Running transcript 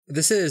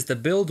This is the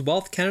Build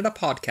Wealth Canada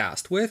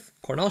podcast with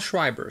Cornell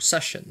Schreiber,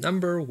 session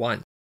number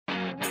 1.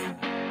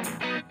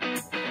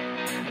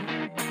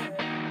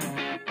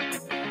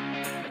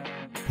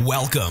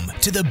 Welcome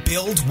to the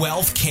Build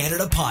Wealth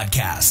Canada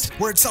podcast,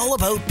 where it's all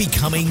about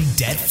becoming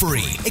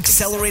debt-free,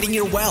 accelerating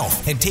your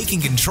wealth, and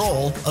taking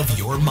control of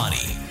your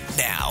money.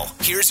 Now,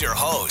 here's your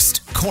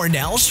host,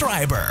 Cornell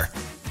Schreiber.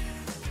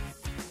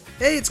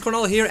 Hey, it's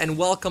Cornell here, and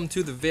welcome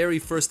to the very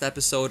first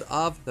episode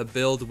of the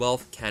Build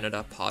Wealth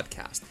Canada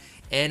podcast.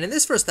 And in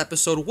this first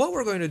episode, what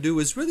we're going to do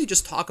is really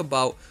just talk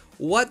about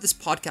what this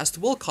podcast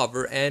will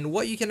cover and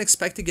what you can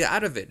expect to get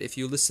out of it if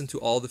you listen to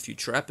all the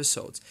future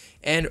episodes.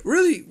 And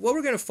really, what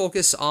we're going to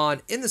focus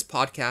on in this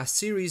podcast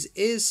series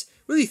is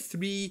really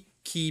 3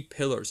 key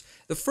pillars.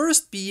 The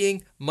first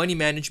being money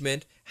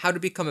management, how to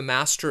become a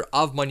master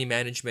of money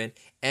management,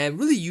 and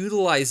really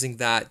utilizing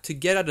that to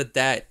get out of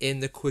debt in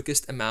the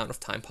quickest amount of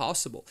time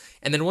possible.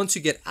 And then once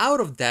you get out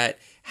of debt,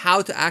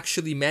 how to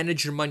actually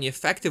manage your money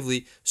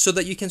effectively so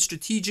that you can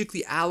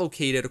strategically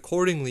allocate it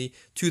accordingly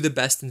to the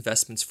best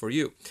investments for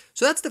you.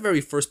 So that's the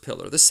very first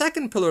pillar. The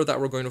second pillar that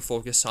we're going to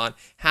focus on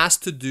has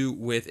to do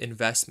with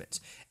investments.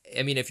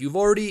 I mean, if you've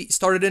already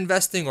started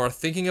investing or are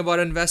thinking about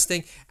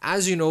investing,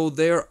 as you know,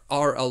 there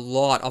are a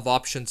lot of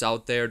options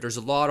out there. There's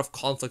a lot of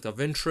conflict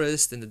of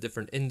interest in the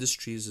different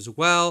industries as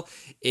well.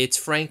 It's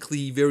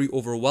frankly very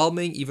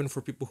overwhelming, even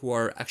for people who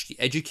are actually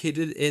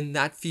educated in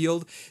that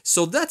field.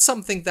 So that's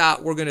something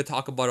that we're going to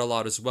talk about a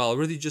lot as well,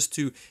 really just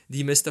to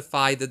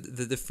demystify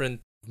the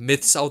different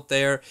myths out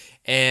there,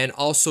 and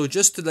also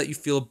just to let you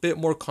feel a bit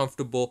more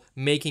comfortable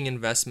making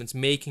investments,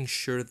 making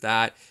sure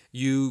that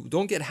you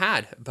don't get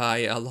had by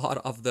a lot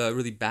of the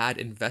really bad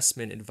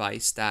investment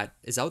advice that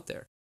is out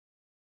there.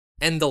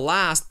 And the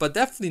last, but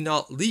definitely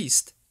not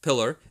least,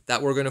 pillar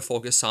that we're going to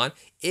focus on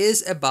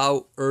is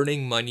about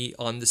earning money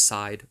on the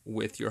side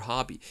with your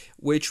hobby,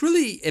 which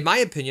really, in my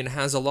opinion,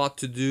 has a lot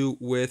to do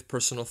with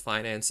personal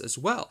finance as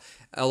well.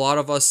 A lot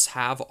of us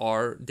have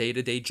our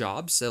day-to-day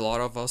jobs. A lot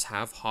of us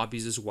have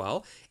hobbies as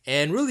well.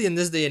 And really in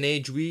this day and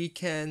age,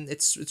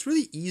 it's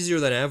really easier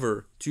than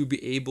ever to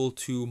be able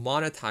to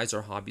monetize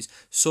our hobbies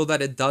so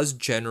that it does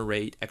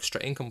generate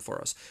extra income for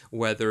us.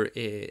 We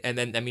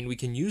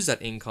can use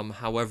that income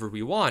however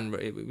we want.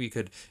 We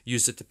could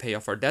use it to pay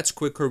off our debts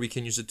quicker. We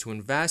can use it to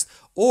invest,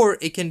 or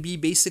it can be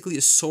basically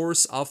a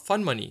source of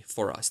fun money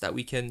for us that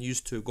we can use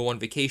to go on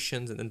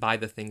vacations and then buy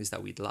the things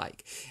that we'd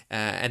like.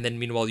 And then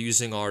meanwhile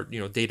using our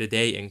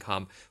day-to-day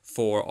income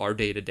for our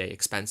day-to-day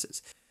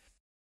expenses.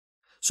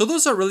 So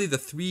those are really the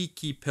 3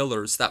 key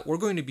pillars that we're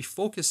going to be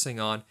focusing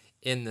on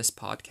in this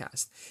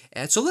podcast.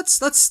 And so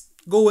let's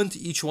go into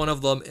each one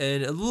of them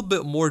in a little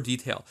bit more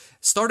detail,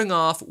 starting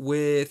off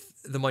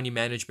with the money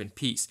management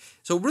piece.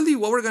 So really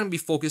what we're going to be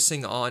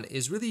focusing on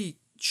is really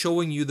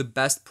showing you the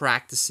best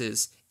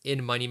practices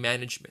in money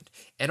management,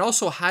 and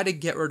also how to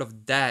get rid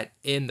of debt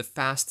in the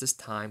fastest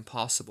time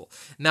possible.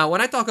 Now,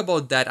 when I talk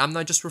about debt, I'm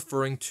not just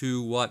referring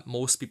to what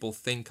most people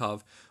think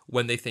of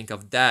when they think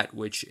of debt,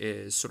 which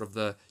is sort of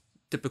the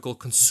typical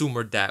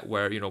consumer debt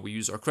where, we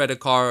use our credit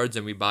cards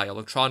and we buy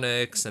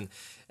electronics and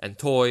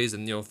toys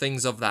and,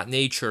 things of that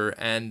nature.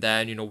 And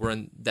then, we're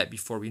in debt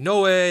before we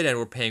know it and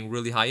we're paying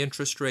really high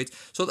interest rates.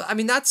 So,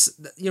 that's,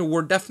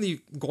 we're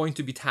definitely going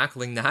to be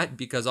tackling that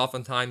because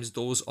oftentimes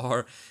those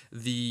are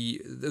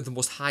the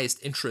most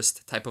highest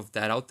interest type of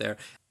debt out there.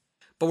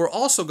 But we're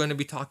also going to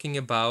be talking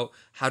about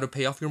how to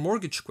pay off your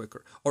mortgage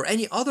quicker or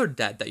any other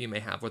debt that you may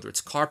have, whether it's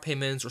car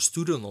payments or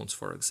student loans,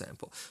 for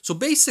example. So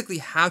basically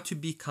how to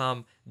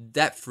become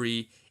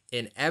debt-free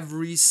in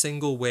every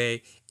single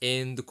way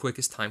in the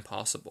quickest time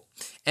possible.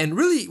 And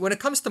really, when it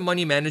comes to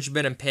money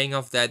management and paying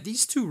off debt,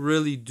 these two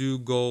really do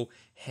go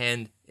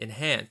hand in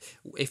hand.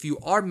 If you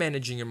are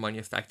managing your money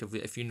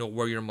effectively, if you know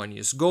where your money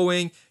is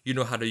going, you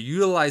know how to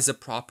utilize it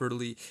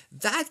properly,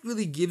 that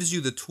really gives you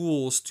the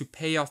tools to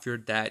pay off your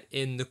debt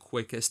in the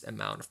quickest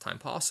amount of time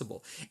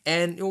possible.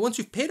 And once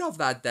you've paid off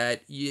that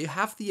debt, you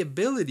have the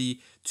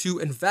ability to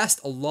invest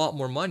a lot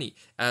more money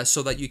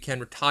so that you can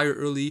retire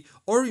early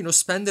or,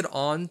 spend it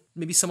on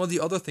maybe some of the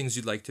other things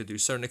you'd like to do,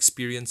 certain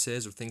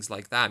experiences or things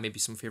like that, maybe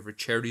some favorite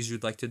charities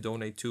you'd like to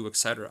donate to,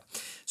 etc.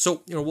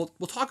 So,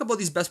 we'll talk about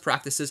these best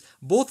practices,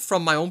 both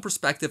from my own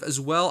perspective as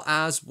well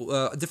as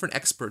different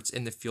experts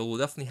in the field. We'll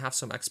definitely have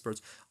some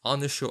experts on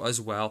the show as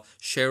well,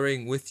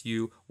 sharing with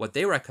you what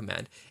they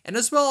recommend. And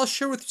as well, I'll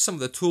share with you some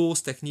of the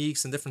tools,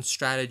 techniques, and different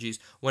strategies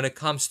when it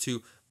comes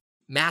to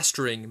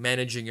mastering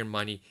managing your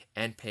money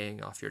and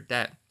paying off your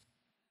debt.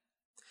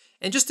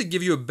 And just to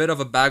give you a bit of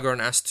a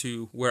background as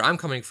to where I'm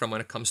coming from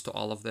when it comes to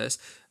all of this,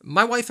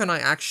 my wife and I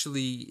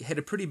actually hit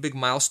a pretty big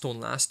milestone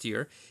last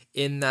year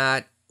in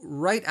that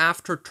right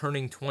after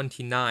turning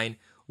 29,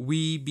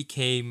 we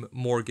became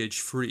mortgage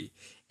free.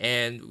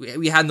 And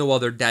we had no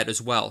other debt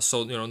as well.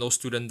 So, no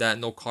student debt,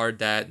 no car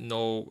debt,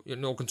 no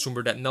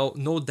consumer debt,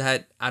 no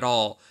debt at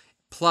all.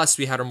 Plus,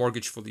 we had our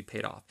mortgage fully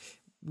paid off.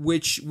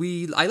 which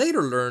I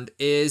later learned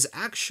is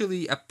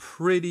actually a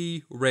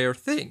pretty rare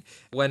thing.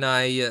 When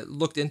I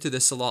looked into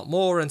this a lot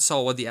more and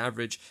saw what the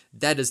average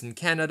debt is in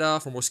Canada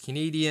for most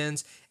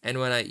Canadians, and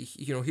when I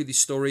hear these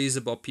stories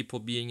about people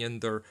being in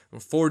their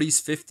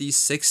 40s, 50s,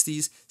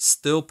 60s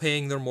still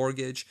paying their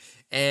mortgage,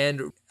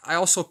 and I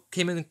also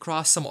came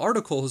across some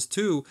articles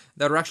too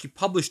that are actually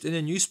published in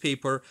a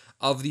newspaper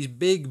of these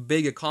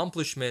big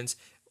accomplishments,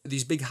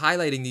 these big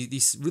highlighting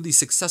these really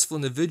successful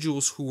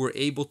individuals who were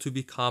able to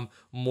become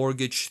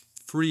mortgage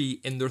free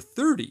in their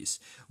 30s,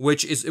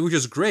 which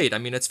is great. I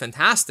mean, it's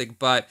fantastic,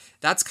 but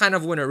that's kind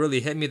of when it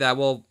really hit me that,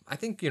 well, I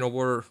think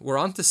we're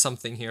onto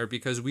something here,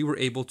 because we were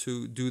able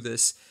to do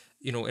this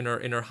in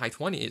our high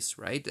 20s,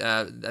 right?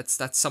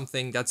 That's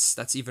something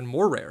that's even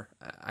more rare,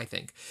 I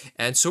think.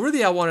 And so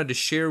really I wanted to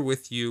share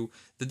with you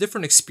the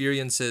different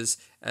experiences,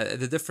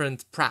 the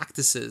different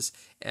practices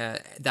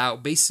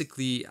that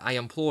basically I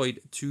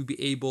employed to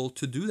be able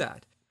to do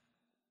that.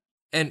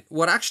 And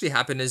what actually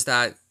happened is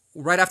that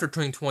right after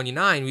turning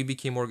 29, we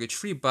became mortgage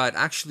free, but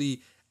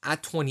actually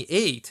at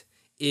 28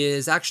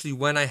 is actually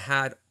when I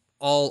had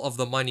all of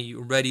the money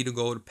ready to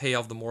go to pay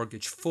off the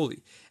mortgage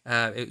fully.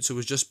 So it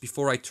was just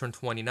before I turned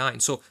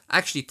 29. So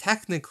actually,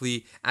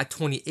 technically, at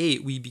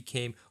 28, we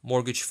became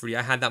mortgage free.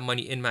 I had that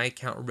money in my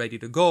account ready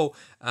to go.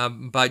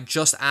 But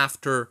just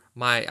after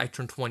I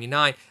turned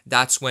 29,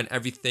 that's when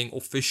everything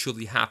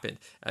officially happened.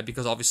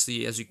 Because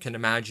obviously, as you can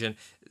imagine,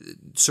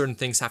 certain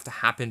things have to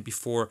happen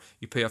before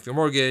you pay off your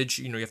mortgage.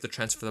 You have to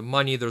transfer the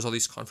money. There's all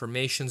these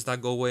confirmations that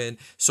go in.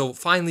 So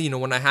finally,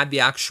 when I had the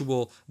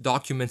actual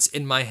documents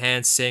in my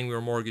hands saying we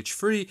were mortgage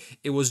free,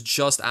 it was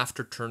just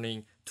after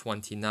turning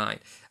 29.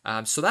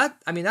 So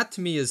that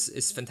to me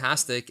is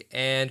fantastic,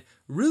 and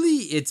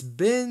really it's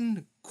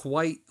been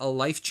quite a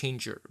life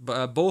changer,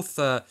 both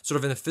sort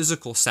of in a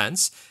physical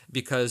sense,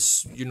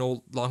 because you're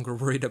no longer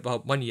worried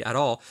about money at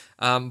all,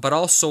 but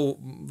also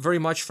very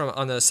much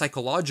on a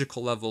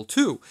psychological level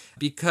too,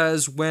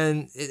 because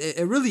when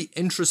a really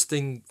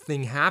interesting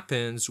thing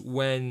happens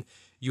when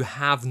you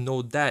have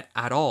no debt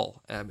at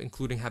all,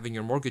 including having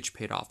your mortgage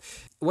paid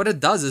off. What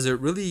it does is it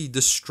really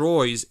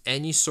destroys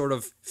any sort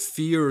of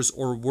fears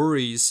or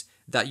worries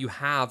that you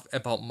have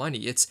about money.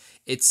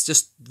 It's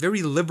just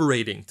very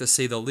liberating, to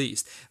say the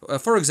least.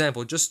 For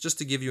example, just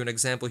to give you an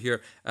example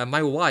here,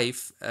 my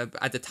wife,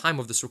 at the time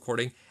of this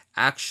recording,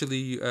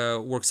 actually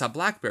works at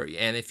BlackBerry.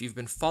 And if you've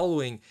been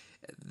following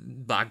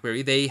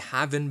BlackBerry, they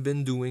haven't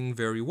been doing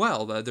very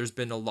well. There's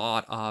been a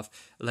lot of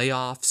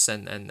layoffs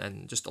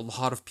and just a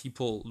lot of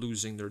people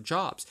losing their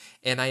jobs.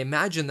 And I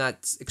imagine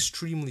that's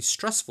extremely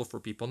stressful for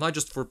people, not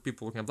just for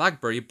people working at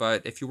BlackBerry,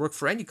 but if you work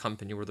for any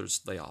company where there's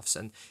layoffs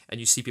and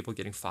you see people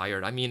getting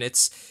fired. I mean,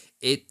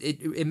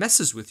 it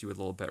messes with you a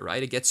little bit,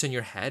 right? It gets in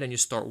your head and you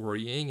start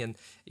worrying and,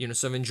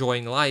 instead of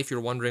enjoying life, you're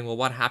wondering, well,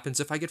 what happens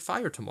if I get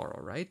fired tomorrow,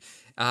 right?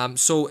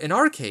 So in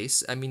our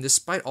case, I mean,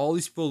 despite all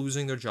these people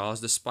losing their jobs,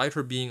 despite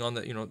her being on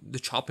the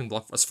chopping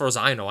block, as far as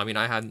I know, I mean,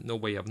 I had no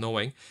way of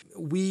knowing,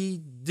 we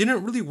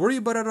didn't really worry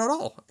about it at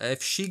all.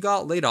 If she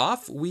got laid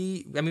off,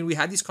 we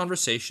had these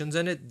conversations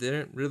and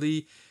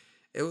it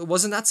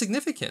wasn't that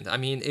significant. I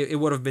mean, it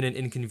would have been an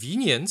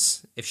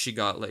inconvenience if she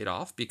got laid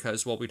off,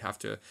 because, well, we'd have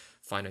to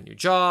find a new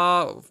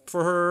job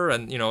for her,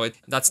 and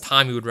that's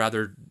time we would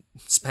rather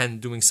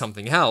spend doing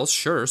something else.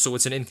 Sure, so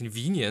it's an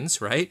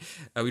inconvenience, right?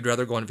 We'd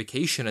rather go on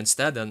vacation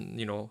instead than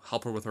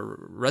help her with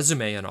her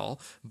resume and all.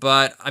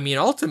 But I mean,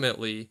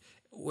 ultimately,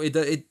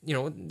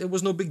 it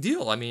was no big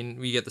deal. I mean,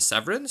 we get the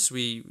severance.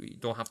 We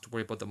don't have to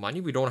worry about the money.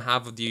 We don't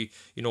have the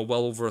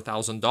well over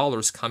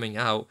 $1,000 coming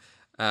out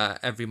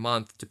every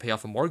month to pay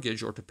off a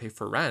mortgage or to pay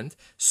for rent.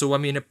 So I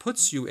mean, it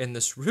puts you in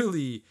this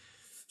really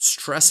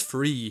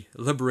stress-free,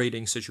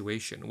 liberating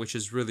situation, which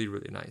is really,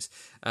 really nice.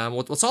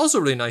 What's also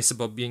really nice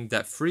about being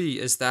debt-free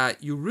is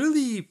that you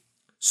really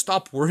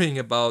stop worrying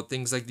about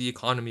things like the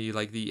economy,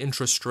 like the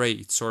interest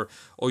rates, or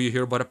you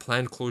hear about a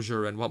planned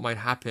closure and what might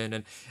happen.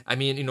 And I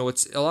mean,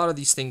 it's a lot of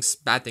these things,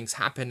 bad things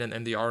happen,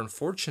 and they are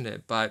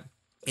unfortunate, but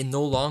it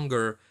no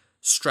longer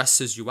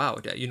stresses you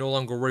out. You no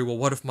longer worry, well,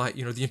 what if my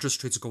the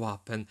interest rates go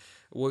up, and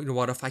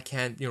what if I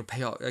can't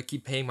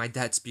keep paying my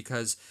debts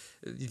because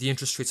the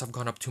interest rates have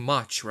gone up too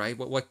much, right?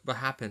 What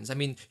happens? I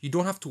mean, you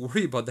don't have to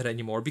worry about that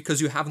anymore because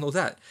you have no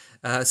debt.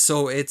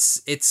 So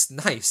it's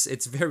nice.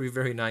 It's very,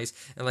 very nice,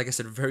 and like I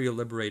said, very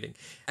liberating.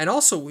 And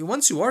also,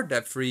 once you are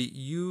debt free,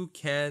 you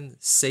can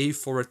save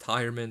for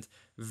retirement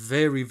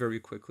very,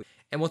 very quickly.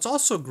 And what's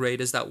also great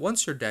is that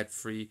once you're debt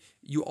free,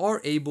 you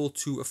are able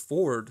to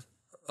afford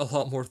a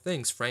lot more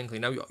things, frankly.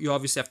 Now, you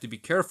obviously have to be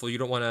careful. You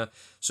don't want to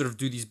sort of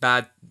do these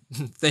bad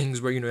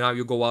things where, now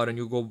you go out and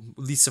you go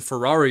lease a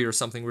Ferrari or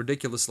something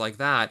ridiculous like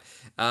that,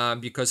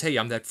 because, hey,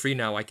 I'm debt free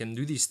now, I can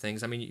do these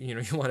things. I mean, you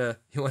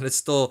want to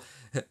still,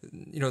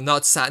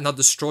 not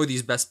destroy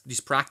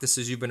these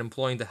practices you've been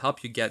employing to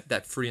help you get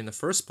debt free in the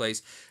first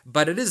place.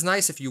 But it is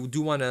nice if you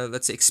do want to,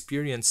 let's say,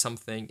 experience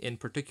something in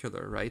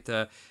particular, right?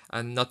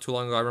 And not too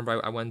long ago, I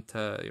remember I went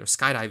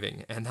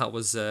skydiving, and that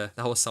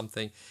was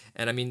something.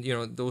 And I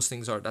mean, those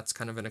things that's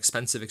kind of an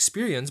expensive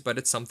experience, but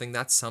it's something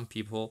that some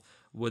people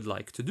would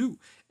like to do,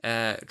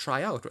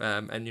 try out.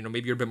 And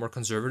maybe you're a bit more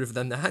conservative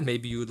than that.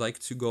 Maybe you would like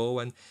to go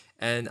and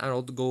I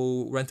don't know,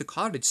 go rent a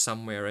cottage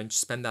somewhere and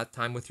spend that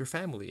time with your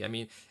family. I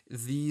mean,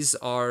 these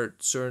are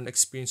certain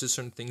experiences,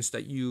 certain things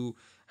that you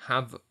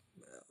have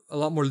a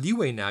lot more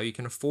leeway now. You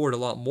can afford a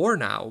lot more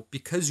now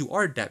because you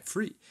are debt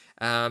free,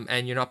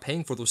 and you're not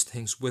paying for those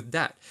things with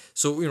debt.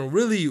 So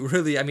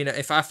really, I mean,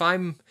 if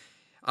I'm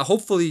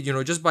hopefully,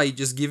 just by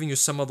just giving you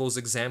some of those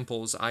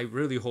examples, I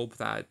really hope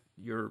that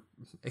you're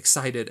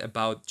excited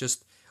about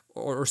just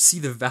or see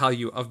the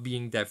value of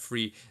being debt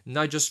free,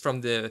 not just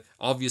from the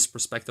obvious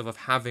perspective of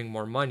having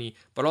more money,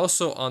 but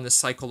also on the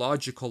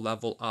psychological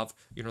level of,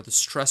 the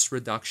stress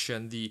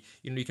reduction,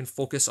 you can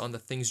focus on the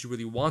things you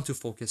really want to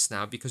focus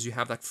now because you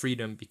have that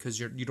freedom, because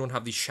you don't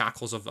have these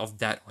shackles of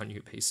debt on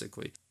you,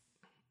 basically.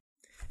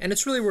 And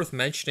it's really worth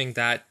mentioning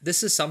that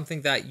this is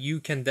something that you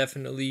can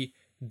definitely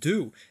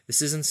do.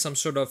 This isn't some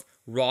sort of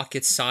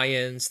rocket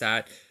science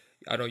that,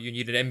 I don't know, you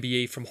need an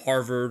MBA from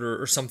Harvard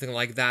or something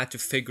like that to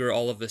figure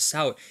all of this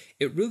out.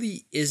 It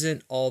really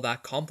isn't all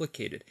that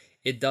complicated.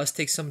 It does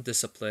take some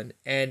discipline,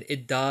 and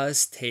it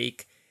does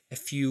take a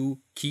few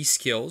key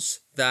skills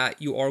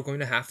that you are going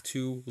to have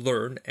to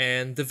learn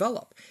and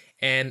develop.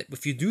 And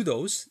if you do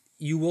those,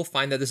 you will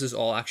find that this is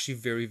all actually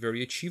very,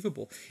 very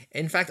achievable.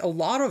 In fact, a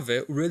lot of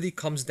it really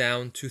comes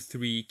down to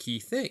 3 key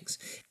things.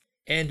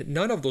 And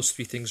none of those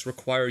 3 things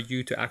require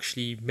you to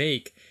actually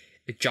make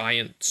a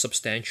giant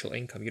substantial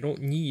income. You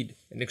don't need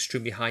an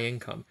extremely high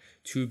income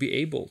to be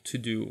able to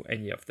do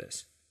any of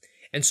this.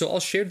 And so I'll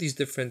share these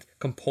different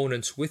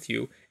components with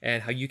you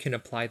and how you can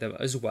apply them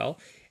as well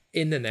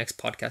in the next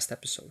podcast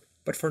episode.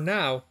 But for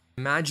now,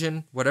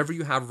 imagine whatever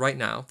you have right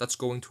now that's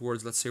going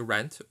towards, let's say,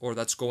 rent, or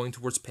that's going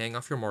towards paying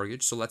off your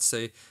mortgage. So let's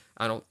say,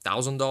 I don't know,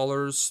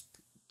 $1,000,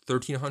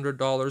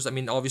 $1,300. I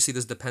mean, obviously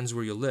this depends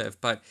where you live,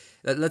 but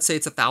let's say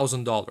it's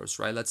 $1,000,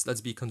 right?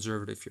 Let's be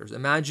conservative here.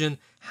 Imagine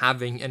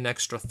having an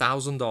extra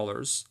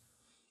 $1,000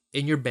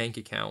 in your bank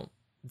account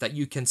that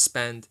you can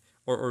spend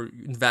or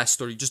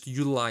invest or just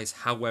utilize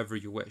however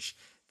you wish.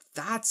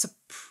 That's a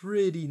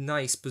pretty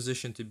nice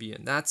position to be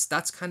in. That's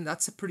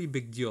a pretty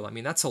big deal. I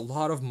mean, that's a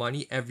lot of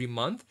money every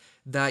month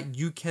that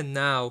you can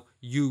now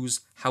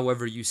use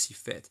however you see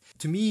fit.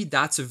 To me,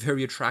 that's a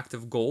very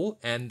attractive goal,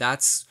 and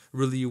that's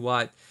really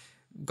what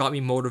got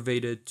me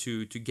motivated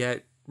to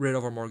get rid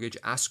of our mortgage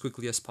as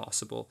quickly as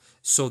possible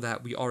so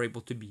that we are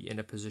able to be in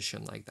a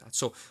position like that.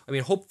 So, I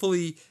mean,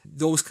 hopefully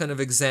those kind of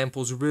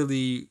examples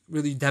really,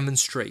 really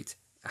demonstrate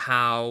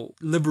how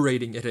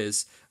liberating it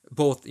is,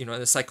 both, at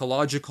a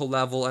psychological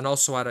level and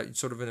also at a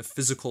sort of in a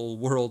physical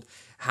world,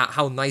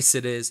 how nice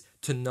it is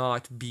to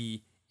not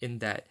be in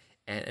debt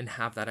and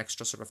have that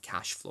extra sort of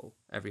cash flow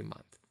every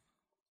month.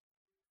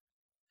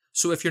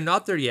 So if you're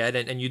not there yet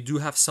and you do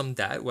have some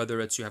debt, whether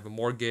it's you have a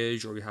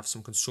mortgage or you have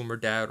some consumer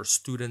debt or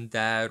student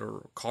debt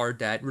or car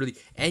debt, really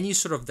any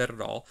sort of debt at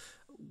all,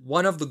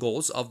 one of the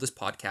goals of this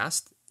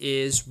podcast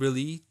is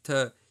really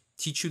to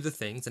teach you the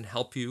things and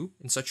help you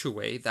in such a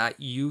way that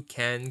you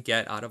can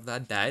get out of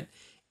that debt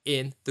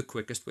in the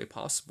quickest way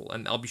possible.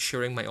 And I'll be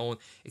sharing my own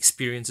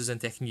experiences and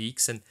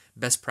techniques and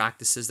best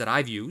practices that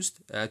I've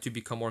used to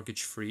become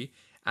mortgage free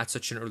at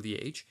such an early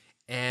age.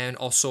 And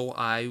also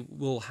I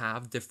will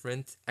have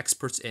different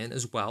experts in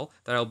as well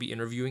that I'll be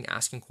interviewing,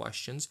 asking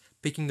questions,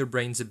 picking their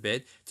brains a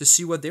bit to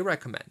see what they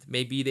recommend.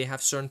 Maybe they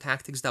have certain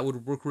tactics that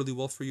would work really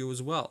well for you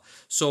as well.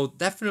 So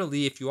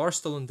definitely, if you are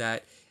still in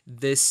debt,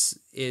 this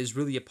is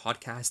really a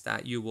podcast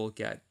that you will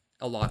get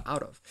a lot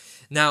out of.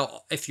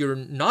 Now, if you're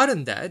not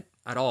in debt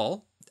at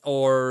all,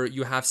 or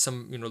you have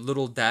some,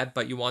 little debt,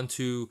 but you want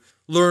to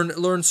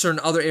learn certain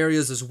other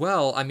areas as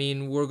well, I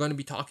mean, we're going to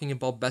be talking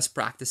about best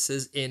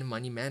practices in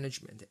money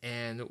management.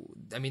 And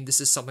I mean, this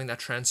is something that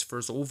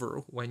transfers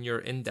over when you're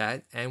in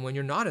debt and when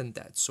you're not in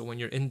debt. So when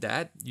you're in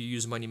debt, you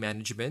use money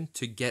management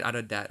to get out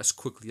of debt as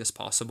quickly as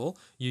possible.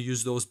 You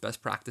use those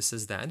best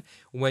practices then.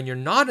 When you're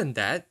not in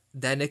debt,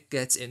 then it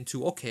gets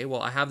into, okay,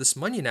 well, I have this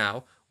money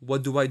now.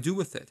 What do I do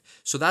with it?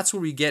 So that's where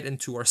we get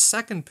into our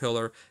second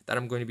pillar that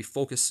I'm going to be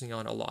focusing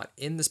on a lot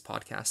in this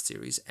podcast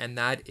series, and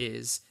that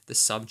is the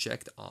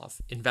subject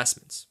of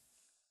investments.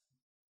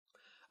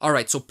 All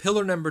right, so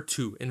pillar number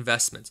 2,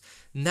 investments.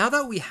 Now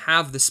that we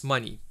have this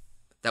money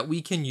that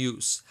we can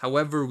use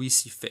however we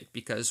see fit,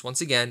 because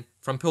once again,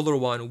 from pillar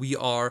 1, we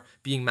are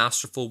being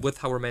masterful with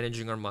how we're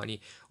managing our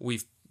money.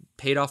 We've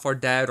paid off our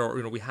debt,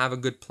 or we have a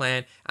good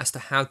plan as to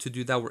how to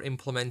do that. We're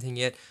implementing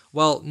it.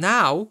 Well,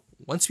 now,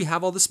 once we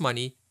have all this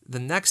money, the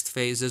next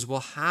phase is, well,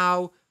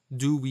 how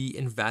do we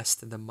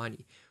invest the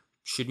money?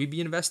 Should we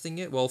be investing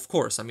it? Well, of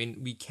course. I mean,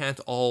 we can't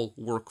all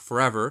work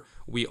forever.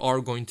 We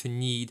are going to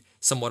need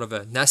somewhat of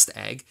a nest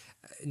egg.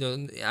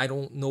 I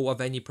don't know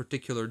of any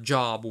particular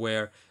job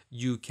where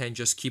you can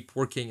just keep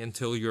working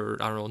until you're,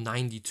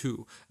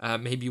 92.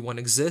 Maybe one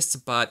exists,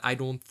 but I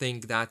don't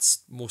think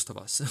that's most of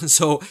us.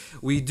 So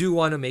we do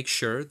want to make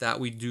sure that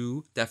we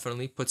do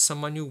definitely put some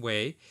money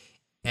away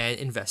and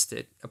invest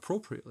it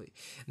appropriately.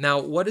 Now,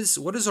 what is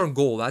our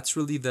goal? That's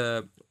really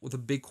the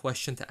big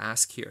question to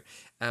ask here.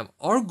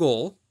 Our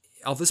goal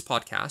of this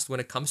podcast when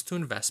it comes to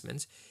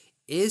investments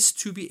is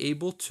to be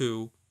able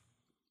to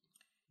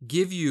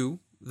give you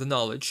the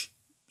knowledge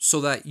so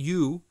that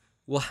you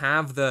will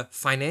have the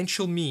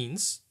financial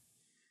means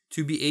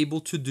to be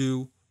able to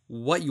do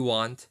what you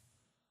want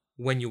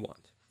when you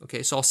want.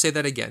 Okay, so I'll say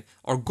that again.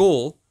 Our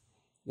goal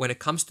when it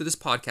comes to this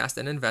podcast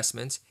and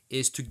investments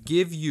is to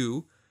give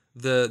you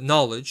the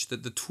knowledge, the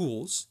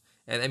tools.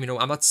 And I mean,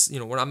 I'm not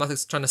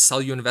trying to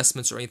sell you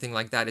investments or anything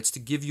like that. It's to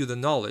give you the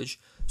knowledge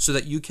so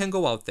that you can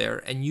go out there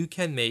and you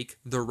can make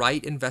the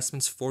right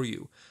investments for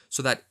you,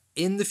 so that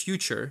in the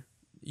future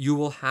you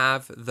will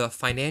have the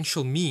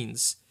financial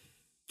means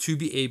to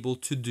be able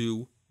to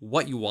do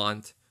what you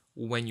want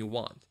when you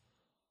want.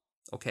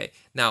 Okay,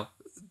 now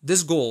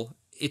this goal,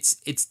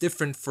 it's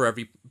different for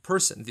every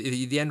person.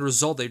 The end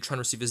result that you're trying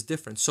to receive is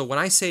different. So when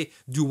I say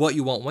do what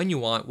you want when you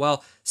want,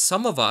 well,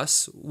 some of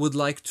us would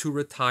like to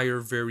retire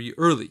very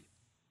early,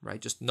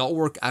 right? Just not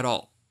work at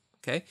all,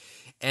 okay?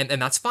 And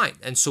that's fine.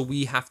 And so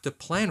we have to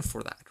plan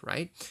for that,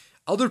 right?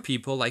 Other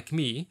people like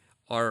me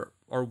are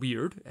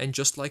weird and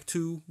just like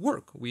to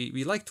work.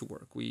 We like to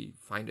work. We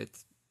find it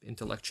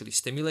intellectually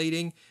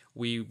stimulating.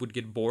 We would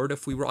get bored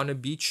if we were on a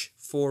beach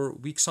for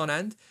weeks on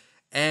end.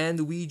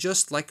 And we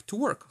just like to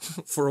work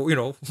for,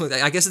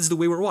 I guess it's the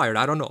way we're wired.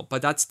 I don't know.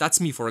 But that's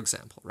me, for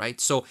example,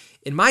 right? So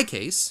in my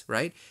case,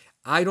 right,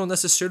 I don't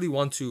necessarily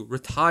want to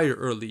retire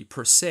early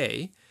per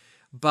se,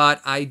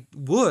 but I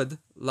would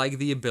like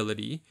the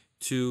ability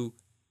to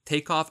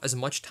take off as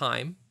much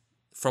time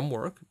from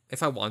work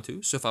if I want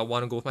to. So if I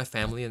want to go with my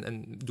family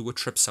and do a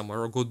trip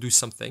somewhere or go do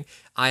something,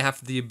 I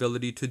have the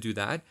ability to do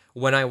that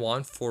when I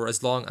want for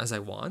as long as I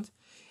want,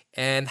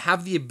 and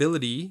have the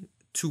ability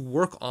to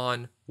work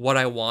on what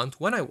I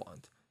want when I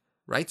want,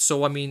 right?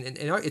 So, I mean,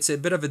 it's a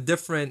bit of a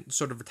different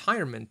sort of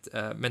retirement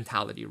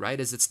mentality, right?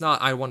 It's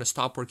not, I want to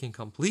stop working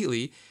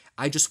completely.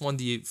 I just want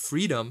the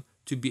freedom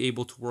to be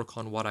able to work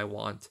on what I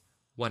want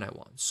when I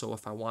want. So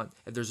if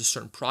there's a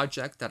certain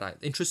project that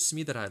interests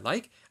me that I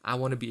like, I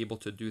want to be able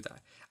to do that.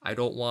 I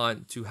don't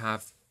want to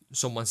have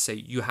someone say,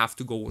 you have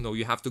to go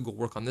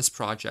work on this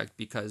project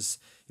because,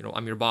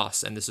 I'm your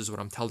boss and this is what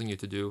I'm telling you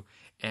to do.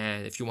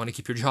 And if you want to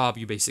keep your job,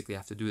 you basically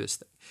have to do this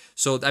thing.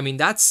 So, I mean,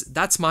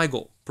 that's my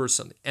goal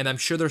personally. And I'm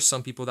sure there's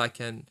some people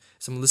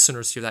some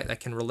listeners here that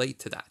can relate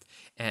to that.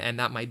 And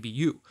that might be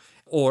you.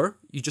 Or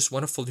you just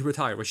want to fully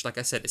retire, which, like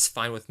I said, is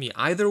fine with me.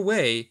 Either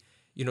way,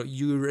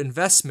 your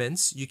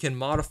investments, you can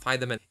modify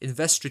them and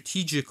invest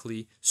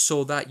strategically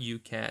so that you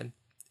can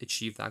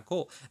achieve that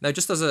goal. Now,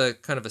 just as a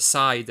kind of a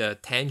side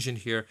tangent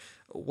here,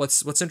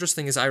 what's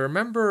interesting is I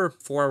remember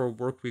 4-Hour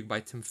Workweek by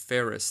Tim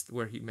Ferriss,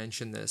 where he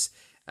mentioned this,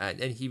 and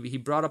he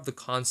brought up the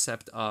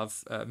concept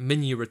of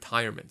mini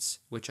retirements,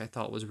 which I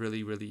thought was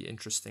really, really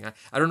interesting.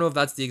 I don't know if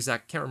that's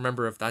can't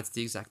remember if that's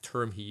the exact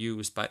term he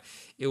used, but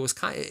it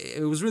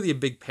was really a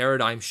big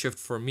paradigm shift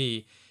for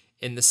me,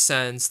 in the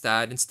sense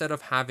that instead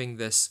of having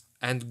this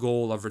end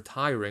goal of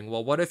retiring,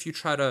 well, what if you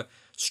try to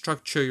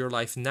structure your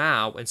life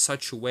now in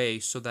such a way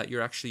so that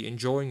you're actually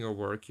enjoying your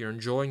work, you're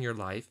enjoying your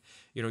life,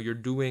 you're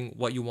doing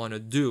what you want to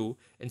do,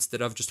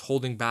 instead of just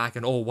holding back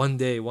and, one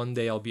day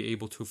I'll be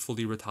able to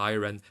fully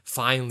retire and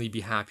finally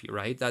be happy,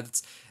 right?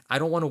 I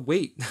don't want to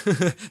wait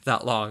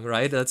that long,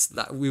 right?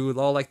 We would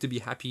all like to be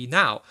happy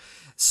now.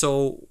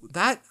 So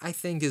that, I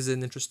think, is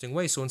an interesting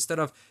way. So instead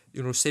of,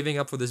 saving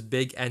up for this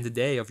big end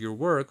day of your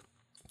work,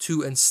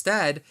 to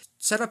instead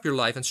set up your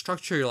life and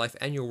structure your life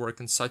and your work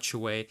in such a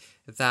way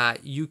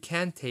that you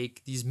can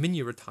take these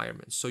mini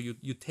retirements. So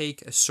you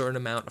take a certain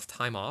amount of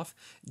time off,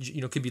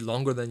 it could be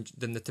longer than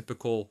the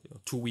typical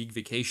 2-week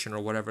vacation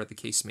or whatever the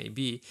case may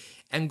be,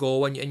 and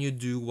go and you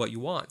do what you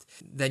want.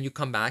 Then you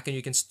come back and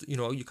you can,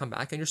 you come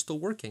back and you're still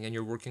working, and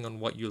you're working on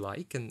what you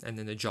like and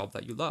in a job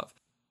that you love.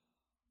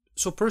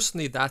 So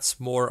personally,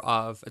 that's more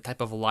of a type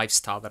of a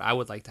lifestyle that I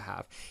would like to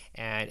have.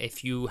 And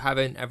if you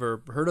haven't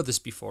ever heard of this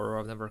before, or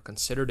have never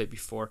considered it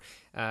before,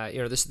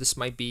 this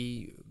might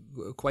be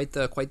quite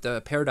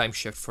the paradigm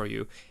shift for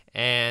you.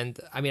 And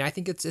I mean, I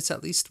think it's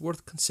at least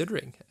worth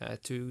considering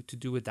to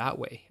do it that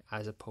way,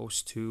 as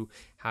opposed to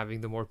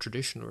having the more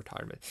traditional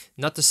retirement.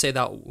 Not to say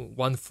that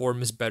one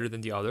form is better than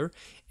the other.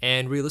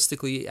 And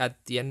realistically,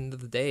 at the end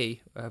of the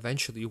day,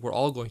 eventually, we're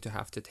all going to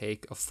have to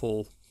take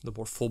the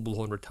more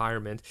full-blown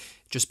retirement,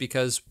 just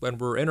because when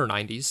we're in our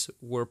 90s,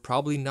 we're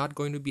probably not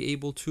going to be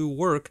able to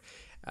work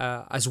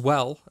as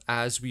well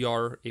as we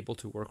are able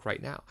to work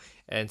right now.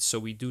 And so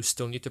we do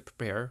still need to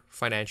prepare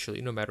financially,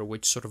 no matter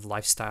which sort of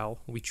lifestyle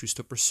we choose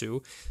to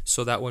pursue,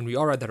 so that when we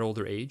are at that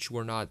older age,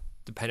 we're not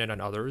dependent on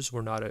others,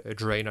 we're not a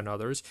drain on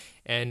others,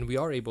 and we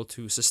are able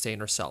to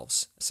sustain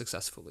ourselves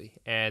successfully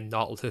and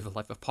not live a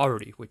life of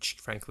poverty, which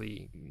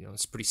frankly,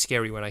 it's pretty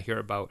scary when I hear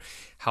about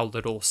how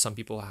little some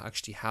people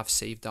actually have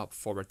saved up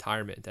for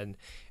retirement and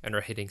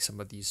are hitting some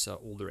of these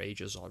older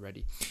ages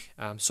already.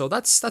 So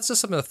that's just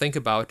something to think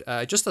about.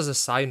 Just as a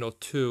side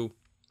note too,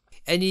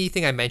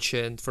 anything I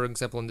mentioned, for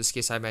example, in this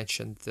case, I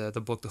mentioned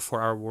the book, The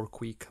 4-Hour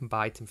Workweek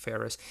by Tim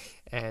Ferriss.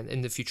 And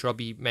in the future, I'll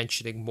be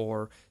mentioning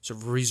more sort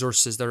of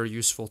resources that are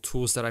useful,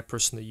 tools that I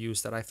personally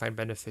use that I find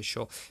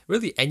beneficial,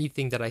 really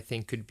anything that I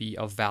think could be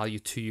of value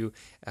to you.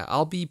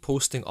 I'll be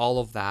posting all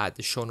of that,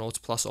 the show notes,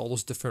 plus all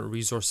those different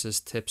resources,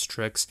 tips,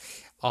 tricks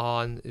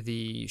on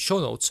the show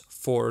notes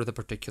for the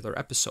particular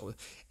episode.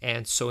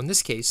 And so in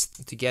this case,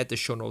 to get the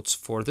show notes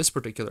for this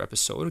particular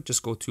episode,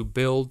 just go to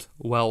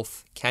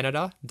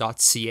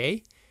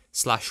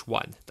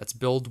buildwealthcanada.ca/1. That's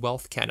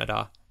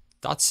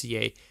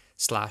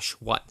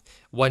buildwealthcanada.ca/1.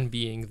 1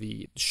 being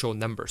the show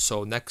number.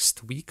 So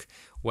next week,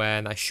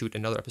 when I shoot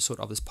another episode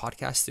of this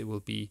podcast, it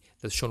will be,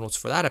 the show notes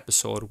for that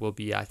episode will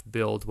be at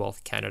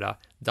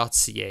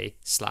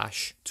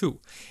buildwealthcanada.ca/2.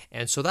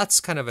 And so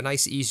that's kind of a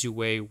nice, easy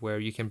way where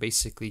you can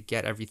basically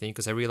get everything,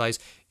 because I realize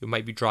you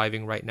might be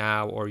driving right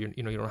now, or you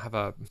don't have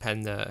a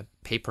pen,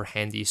 paper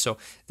handy. So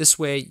this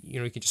way,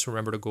 you can just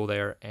remember to go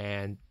there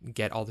and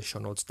get all the show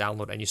notes,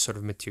 download any sort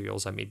of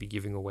materials I may be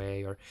giving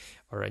away, or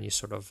any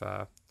sort of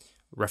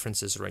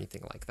references or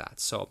anything like that.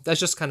 So that's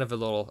just kind of a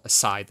little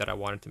aside that I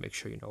wanted to make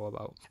sure you know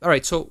about. All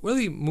right, so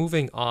really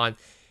moving on.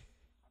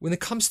 When it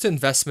comes to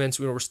investments,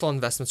 we're still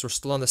investments, we're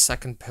still on the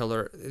second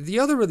pillar. The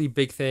other really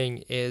big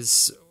thing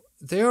is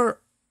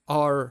there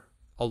are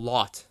a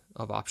lot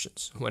of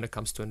options when it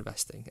comes to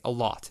investing, a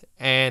lot,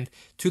 and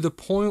to the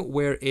point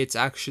where it's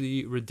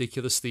actually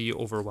ridiculously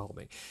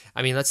overwhelming.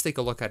 I mean, let's take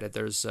a look at it.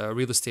 There's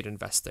real estate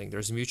investing,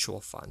 there's mutual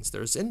funds,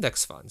 there's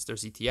index funds,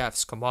 there's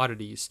ETFs,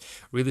 commodities,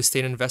 real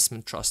estate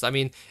investment trust. I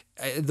mean,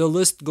 the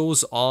list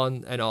goes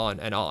on and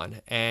on and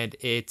on, and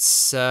it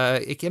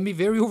can be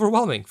very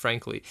overwhelming,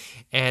 frankly.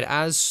 And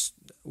as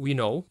we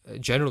know,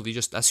 generally,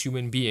 just as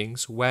human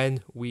beings,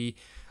 when we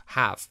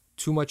have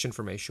too much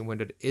information,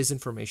 when it is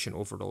information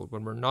overload,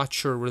 when we're not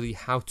sure really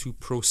how to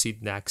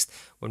proceed next,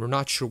 when we're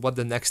not sure what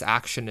the next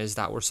action is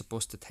that we're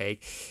supposed to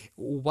take,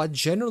 what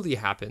generally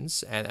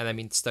happens, and I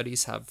mean,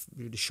 studies have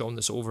really shown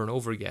this over and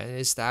over again,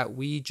 is that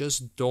we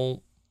just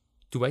don't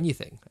do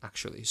anything,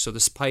 actually. So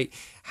despite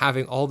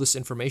having all this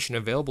information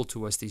available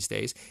to us these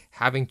days,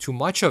 having too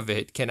much of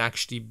it can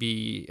actually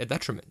be a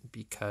detriment,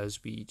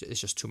 because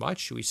it's just too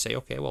much. We say,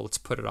 okay, well, let's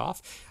put it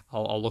off.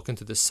 I'll look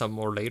into this some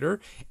more later,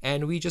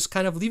 and we just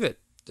kind of leave it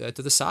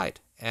to the side.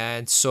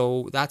 And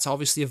so that's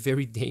obviously a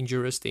very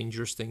dangerous thing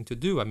to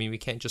do. I mean, we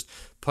can't just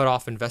put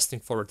off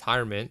investing for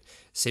retirement,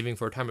 saving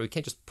for retirement. We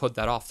can't just put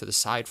that off to the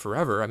side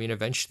forever. I mean,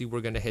 eventually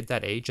we're going to hit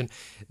that age, and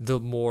the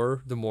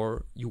more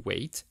you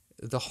wait,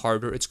 the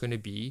harder it's going to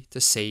be to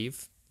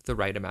save the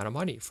right amount of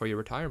money for your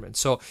retirement.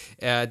 So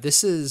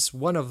this is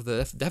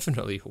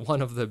definitely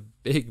one of the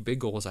big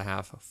goals I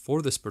have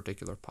for this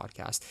particular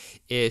podcast,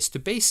 is to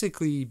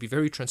basically be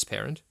very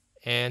transparent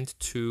and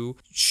to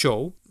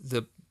show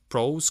the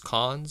pros,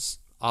 cons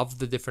of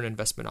the different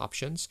investment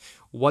options,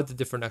 what the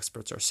different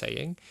experts are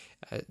saying,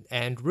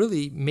 and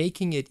really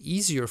making it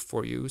easier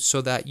for you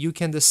so that you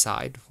can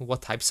decide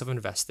what types of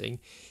investing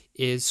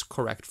is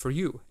correct for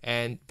you.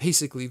 And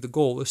basically the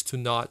goal is to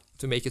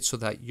make it so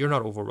that you're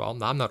not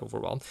overwhelmed, I'm not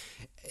overwhelmed,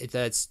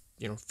 that's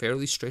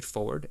fairly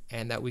straightforward,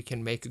 and that we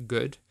can make a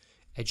good,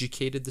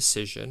 educated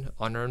decision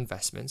on our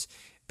investments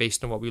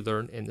based on what we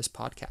learn in this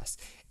podcast.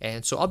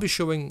 And so I'll be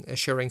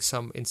sharing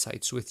some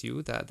insights with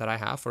you that I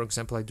have. For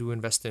example, I do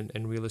invest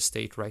in real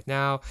estate right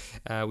now.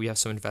 We have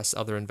some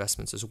other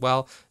investments as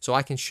well. So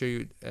I can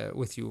share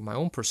with you my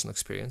own personal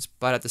experience.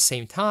 But at the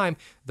same time,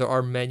 there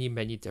are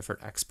many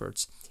different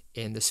experts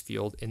in this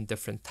field in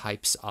different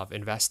types of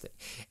investing.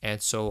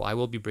 And so I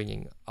will be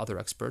bringing other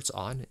experts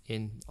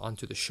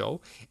onto the show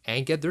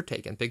and get their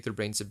take and pick their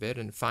brains a bit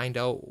and find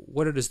out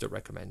what it is they're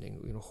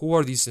recommending. Who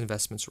are these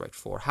investments right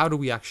for? How do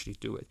we actually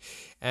do it?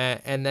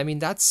 And I mean,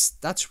 that's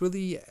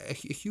really a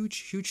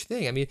huge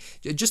thing. I mean,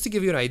 just to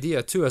give you an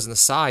idea too, as an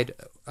aside,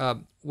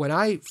 when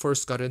I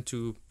first got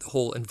into the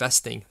whole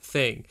investing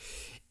thing,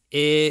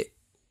 it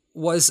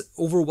was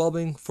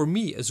overwhelming for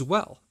me as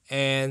well.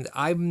 And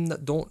I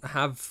don't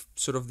have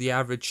sort of the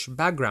average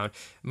background.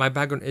 My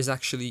background is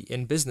actually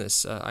in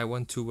business. I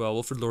went to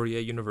Wilfrid Laurier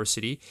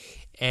University,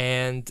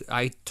 and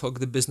I took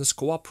the business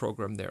co-op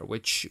program there,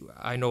 which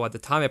I know at the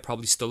time it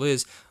probably still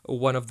is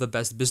one of the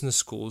best business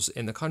schools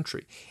in the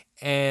country.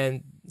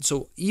 And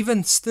so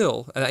even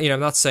still, I'm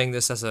not saying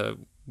this as a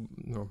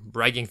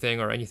bragging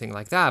thing or anything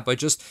like that, but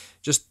just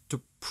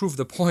to prove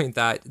the point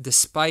that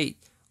despite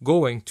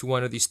going to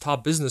one of these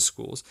top business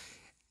schools,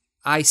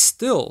 I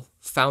still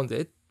found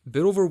it a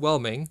bit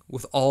overwhelming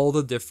with all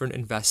the different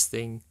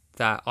investing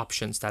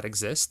options that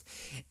exist.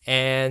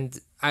 And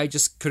I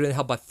just couldn't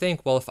help but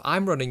think, well, if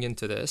I'm running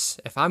into this,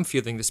 if I'm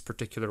feeling this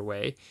particular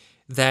way,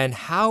 then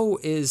how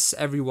is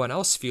everyone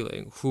else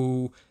feeling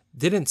who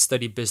didn't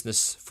study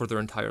business for their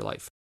entire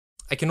life?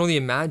 I can only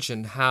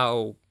imagine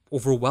how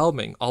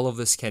overwhelming all of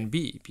this can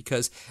be.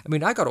 Because I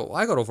mean, I got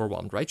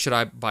overwhelmed, right? Should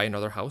I buy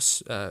another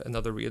house,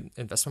 another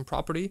investment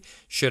property?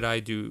 Should I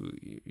do,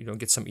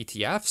 get some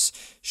ETFs?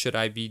 Should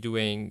I be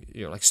doing,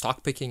 like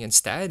stock picking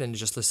instead and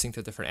just listening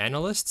to different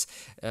analysts,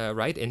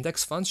 right?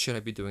 Index funds, should I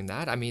be doing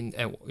that? I mean,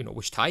 and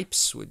which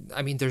types?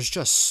 I mean, there's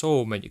just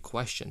so many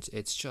questions.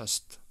 It's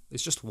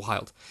just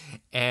wild.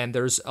 And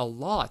there's a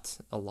lot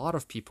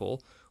of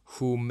people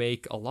who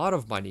make a lot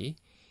of money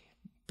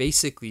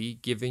basically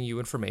giving you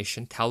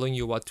information, telling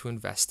you what to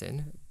invest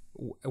in,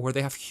 where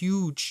they have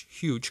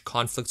huge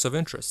conflicts of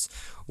interest,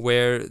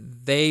 where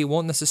they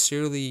won't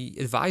necessarily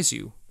advise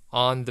you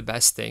on the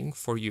best thing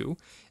for you.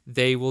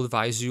 They will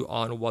advise you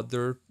on what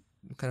they're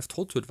kind of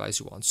told to advise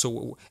you on.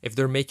 So if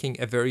they're making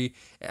if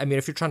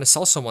you're trying to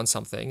sell someone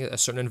something, a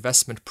certain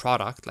investment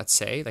product, let's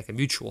say, like a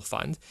mutual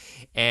fund,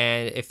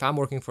 and if I'm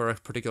working for a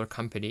particular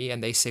company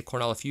and they say,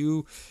 Cornell,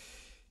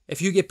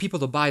 if you get people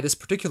to buy this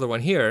particular one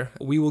here,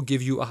 we will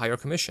give you a higher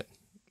commission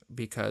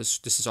because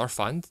this is our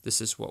fund.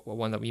 This is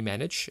one that we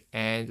manage,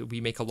 and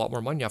we make a lot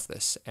more money off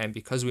this. And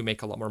because we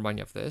make a lot more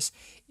money off this,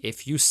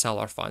 if you sell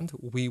our fund,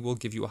 we will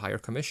give you a higher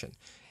commission.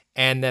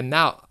 And then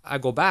now I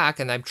go back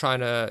and I'm trying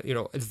to,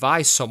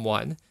 advise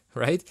someone,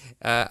 right,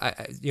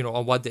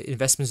 on what the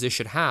investments they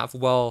should have.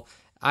 Well,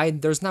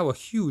 there's now a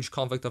huge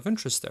conflict of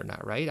interest there now,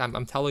 right?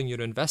 I'm telling you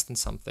to invest in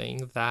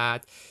something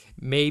that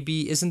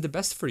maybe isn't the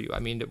best for you. I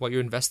mean, what you're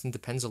investing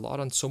depends a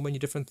lot on so many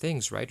different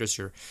things, right? There's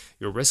your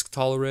risk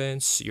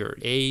tolerance, your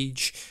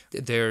age.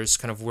 There's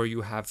kind of where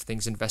you have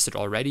things invested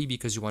already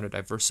because you want to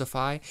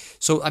diversify.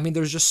 So, I mean,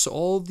 there's just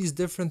all these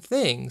different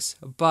things.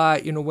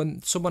 But,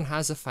 when someone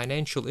has a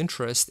financial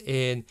interest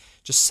in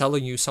just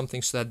selling you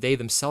something so that they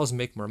themselves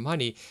make more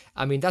money,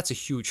 I mean, that's a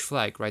huge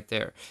flag right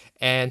there.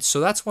 And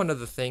so that's one of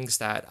the things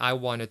that I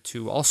wanted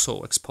to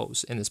also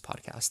expose in this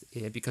podcast,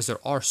 because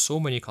there are so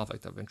many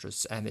conflict of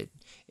interests, and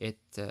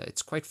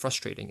it's quite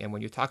frustrating. And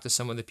when you talk to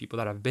some of the people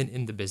that have been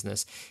in the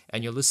business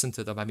and you listen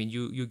to them, I mean,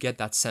 you get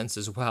that sense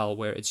as well,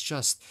 where it's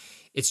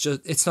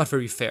not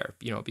very fair,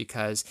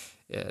 because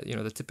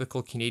the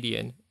typical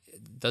Canadian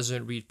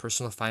doesn't read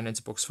personal finance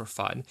books for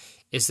fun,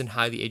 isn't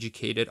highly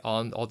educated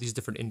on all these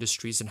different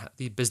industries and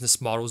the business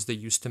models they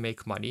use to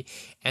make money,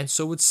 and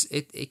so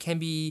it can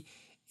be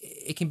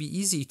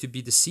easy to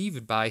be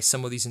deceived by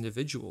some of these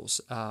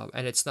individuals,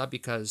 and it's not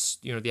because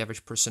the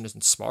average person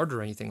isn't smart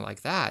or anything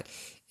like that.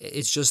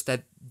 It's just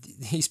that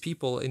these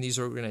people in these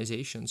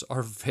organizations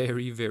are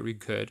very, very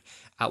good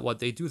at what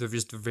they do. They're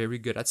just very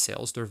good at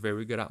sales. They're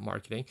very good at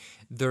marketing.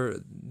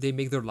 They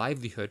make their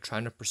livelihood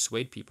trying to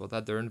persuade people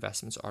that their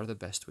investments are the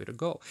best way to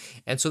go.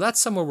 And so that's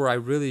somewhere where I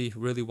really,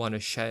 really want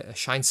to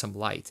shine some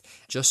light,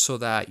 just so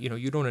that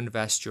you don't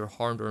invest your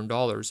hard-earned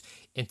dollars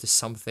into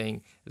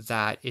something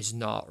that is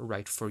not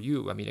right for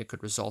you. I mean, it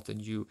could result in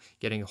you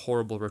getting a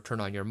horrible return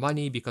on your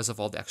money because of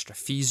all the extra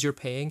fees you're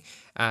paying,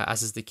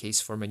 as is the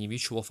case for many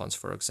mutual funds,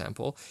 for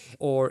example.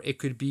 Or it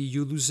could be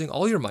you losing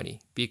all your money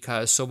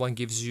because someone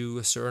gives you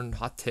a certain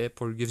hot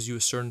tip or gives you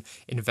a certain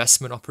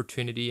investment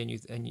opportunity,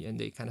 and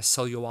they kind of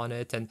sell you on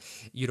it, and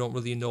you don't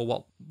really know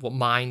what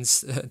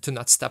mines to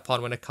not step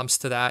on when it comes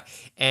to that.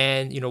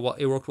 And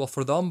it worked well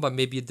for them, but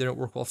maybe it didn't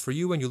work well for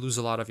you, and you lose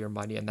a lot of your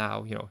money, and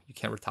now you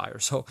can't retire.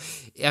 So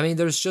I mean,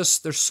 there's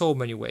so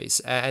many ways,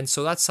 and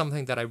so that's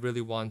something that I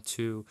really want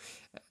to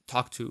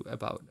talk to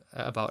about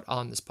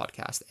on this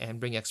podcast and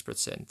bring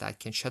experts in that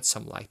can shed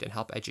some light and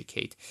help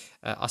educate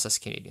us as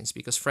Canadians,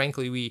 because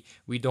frankly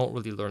we don't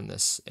really learn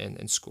this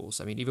in schools.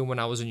 I mean, even when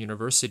I was in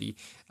university,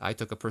 I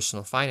took a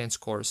personal finance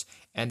course,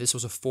 and this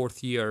was a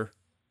fourth year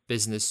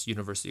business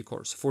university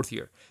course, fourth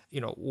year,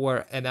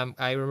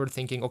 I remember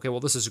thinking, okay, well,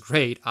 this is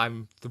great.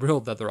 I'm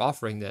thrilled that they're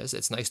offering this.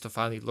 It's nice to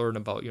finally learn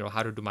about,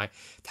 how to do my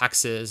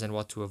taxes and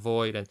what to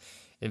avoid and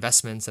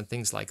investments and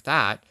things like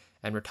that,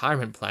 and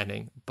retirement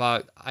planning.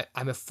 But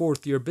I'm a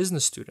fourth year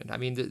business student. I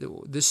mean,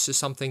 this is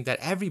something that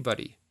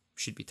everybody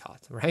should be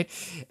taught, right?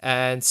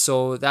 And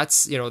so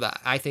that's,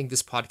 that I think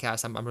this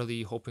podcast, I'm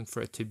really hoping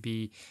for it to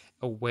be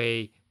a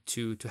way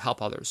to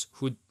help others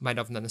who might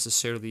have not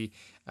necessarily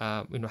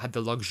had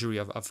the luxury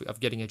of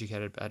getting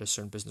educated at a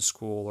certain business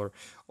school,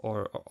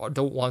 or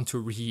don't want to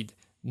read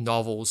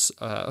novels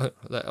or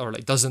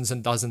like dozens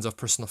and dozens of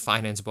personal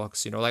finance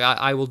books.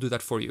 I will do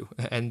that for you,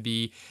 and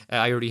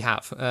I already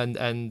have,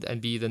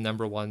 and be the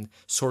number one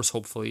source,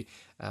 hopefully,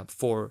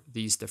 for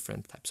these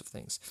different types of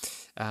things.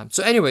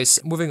 So anyways,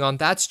 moving on,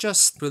 that's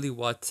just really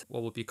what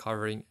we'll be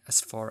covering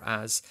as far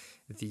as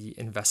the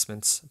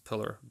investments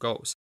pillar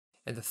goes.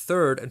 And the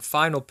third and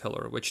final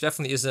pillar, which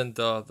definitely isn't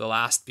the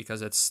last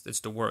because it's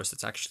the worst,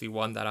 it's actually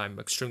one that I'm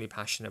extremely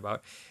passionate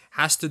about,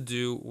 has to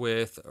do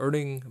with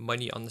earning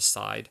money on the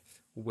side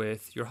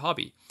with your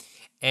hobby.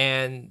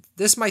 And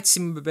this might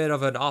seem a bit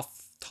of an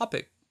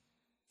off-topic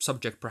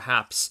subject,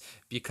 perhaps,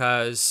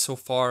 because so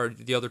far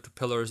the other two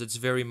pillars, it's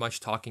very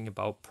much talking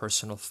about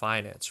personal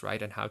finance,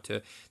 right? And how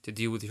to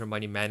deal with your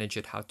money, manage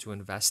it, how to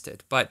invest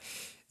it. But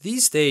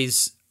these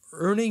days,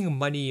 earning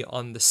money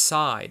on the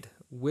side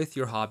with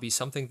your hobby,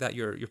 something that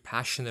you're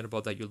passionate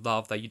about, that you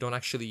love, that you don't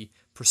actually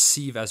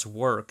perceive as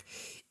work,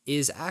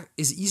 is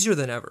easier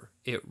than ever.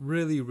 It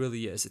really,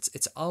 really is.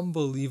 It's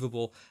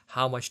unbelievable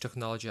how much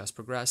technology has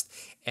progressed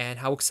and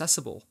how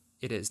accessible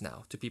it is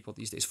now to people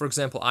these days. For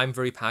example, I'm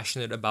very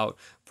passionate about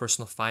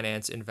personal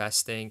finance,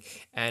 investing,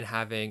 and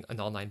having an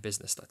online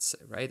business, let's say,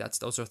 right?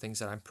 Those are things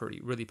that I'm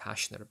really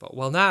passionate about.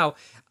 Well, now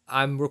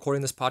I'm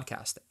recording this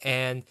podcast,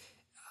 and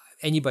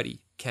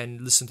anybody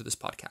can listen to this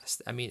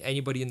podcast. I mean,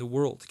 anybody in the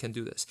world can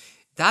do this.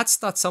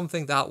 That's not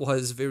something that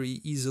was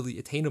very easily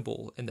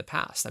attainable in the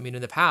past. I mean,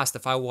 in the past,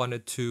 if I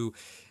wanted to,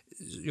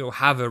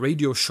 have a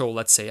radio show,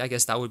 let's say, I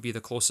guess that would be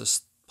the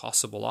closest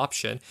possible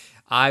option.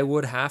 I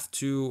would have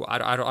to,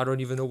 I don't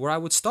even know where I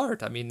would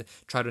start. I mean,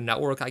 try to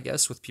network, I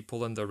guess, with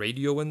people in the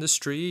radio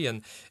industry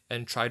and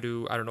try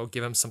to, I don't know,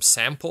 give them some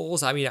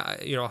samples. I mean,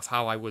 of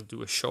how I would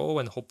do a show,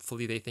 and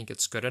hopefully they think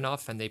it's good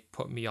enough and they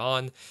put me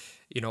on,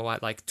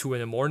 at like 2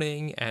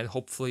 a.m, and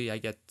hopefully I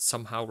get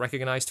somehow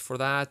recognized for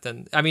that.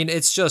 And I mean,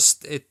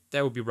 that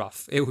would be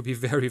rough. It would be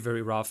very,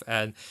 very rough,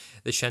 and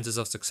the chances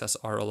of success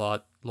are a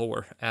lot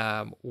lower.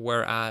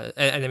 Whereas,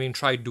 and I mean,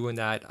 try doing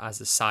that as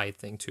a side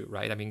thing too,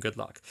 right? I mean, good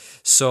luck.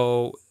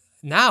 So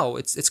now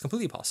it's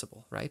completely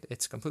possible, right?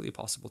 It's completely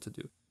possible to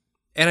do.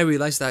 And I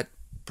realize that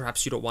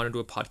perhaps you don't want to do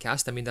a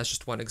podcast. I mean, that's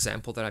just one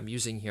example that I'm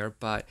using here,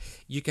 but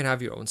you can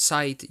have your own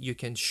site. You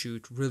can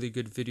shoot really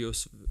good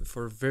videos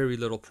for very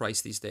little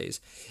price these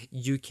days.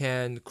 You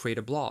can create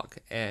a blog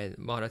and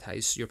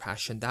monetize your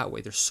passion that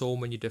way. There's so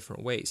many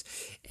different ways.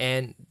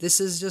 And this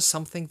is just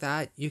something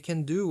that you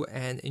can do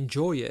and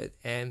enjoy it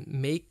and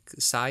make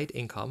side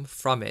income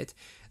from it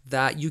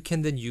that you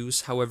can then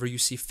use however you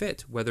see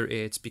fit, whether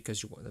it's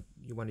because you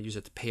want to use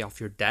it to pay off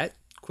your debt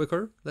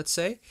quicker, let's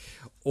say,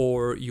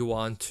 or you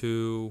want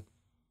to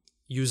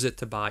use it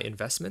to buy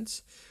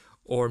investments,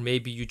 or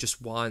maybe you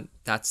just want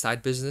that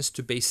side business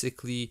to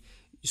basically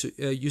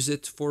use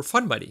it for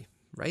fun money,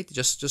 right?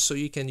 Just so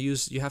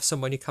you have some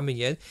money coming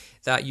in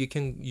that you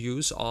can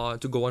use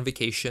to go on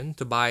vacation,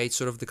 to buy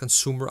sort of the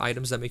consumer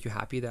items that make you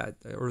happy,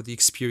 or the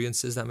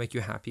experiences that make you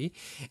happy,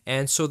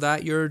 and so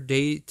that your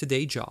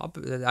day-to-day job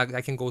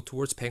that can go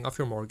towards paying off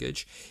your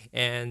mortgage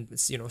and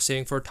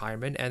saving for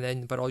retirement,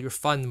 but all your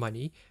fun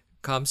money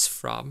comes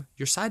from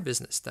your side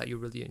business that you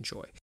really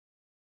enjoy.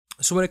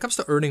 So when it comes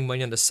to earning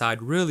money on the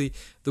side, really,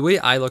 the way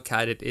I look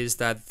at it is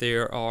that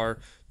there are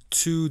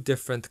two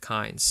different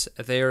kinds.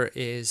 There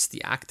is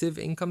the active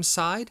income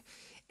side,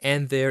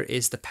 and there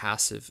is the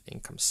passive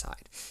income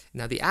side.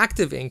 Now, the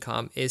active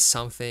income is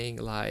something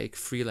like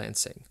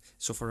freelancing.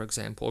 So, for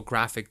example,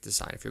 graphic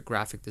design. If you're a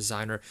graphic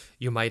designer,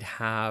 you might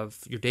have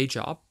your day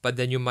job, but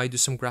then you might do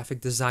some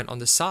graphic design on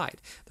the side.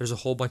 There's a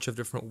whole bunch of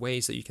different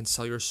ways that you can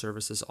sell your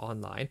services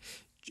online,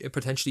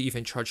 potentially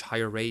even charge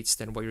higher rates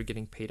than what you're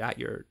getting paid at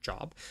your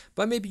job.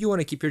 But maybe you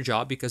want to keep your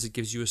job because it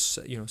gives you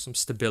some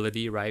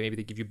stability, right? Maybe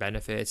they give you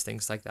benefits,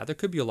 things like that. There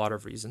could be a lot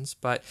of reasons,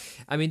 but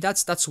I mean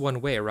that's one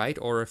way, right?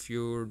 Or if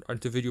you're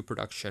into video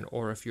production,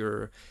 or if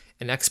you're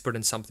an expert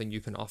in something, you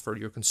can offer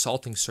your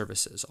consulting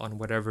services on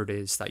whatever it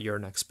is that you're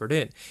an expert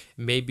in.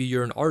 Maybe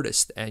you're an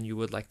artist and you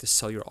would like to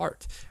sell your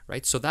art,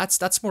 right? So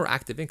that's more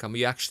active income.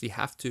 You actually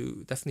have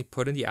to definitely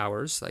put in the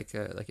hours. Like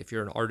if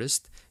you're an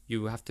artist,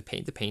 you have to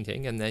paint the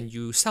painting and then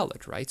you sell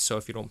it, right? So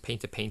if you don't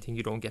paint the painting,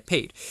 you don't get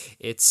paid.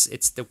 It's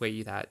the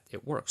way that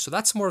it works. So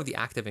that's more of the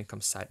active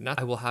income side. And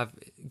I will have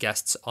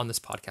guests on this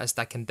podcast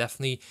that can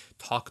definitely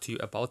talk to you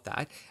about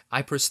that.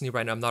 I personally,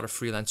 right now, I'm not a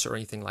freelancer or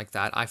anything like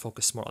that. I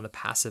focus more on the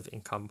passive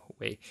income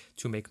way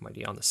to make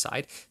money on the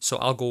side. So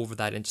I'll go over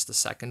that in just a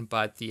second.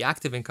 But the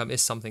active income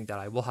is something that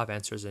I will have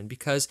answers in,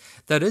 because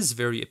that is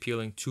very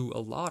appealing to a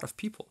lot of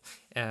people.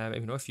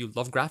 If you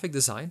love graphic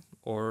design,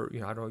 or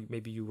I don't know,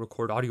 maybe you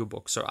record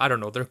audiobooks, or I don't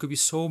know, there could be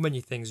so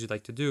many things you'd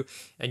like to do,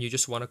 and you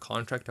just want to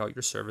contract out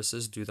your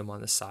services, do them on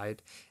the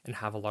side, and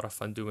have a lot of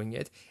fun doing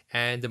it.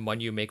 And the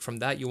money you make from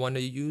that, you want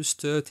to use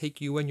to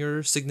take you and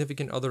your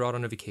significant other out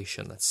on a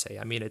vacation, let's say.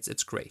 I mean,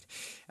 it's great.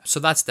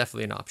 So that's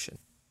definitely an option.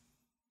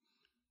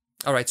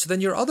 All right, so then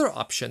your other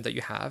option that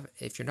you have,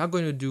 if you're not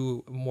going to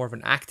do more of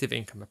an active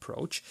income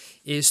approach,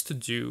 is to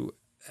do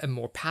a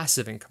more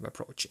passive income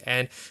approach.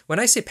 And when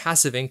I say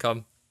passive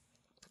income,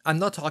 I'm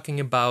not talking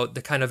about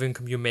the kind of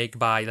income you make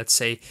by, let's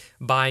say,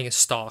 buying a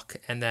stock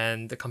and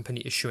then the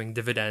company issuing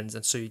dividends,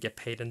 and so you get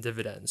paid in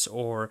dividends.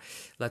 Or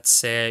let's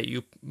say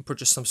you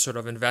purchase some sort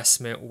of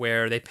investment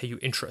where they pay you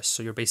interest.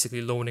 So you're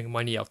basically loaning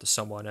money out to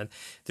someone and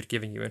they're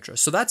giving you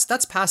interest. So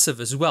that's passive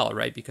as well,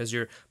 right? Because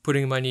you're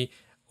putting money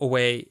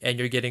away and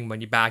you're getting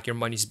money back. Your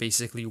money's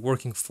basically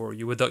working for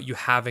you without you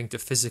having to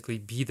physically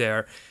be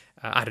there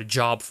at a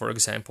job, for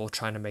example,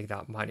 trying to make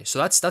that money. So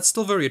that's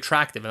still very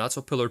attractive, and that's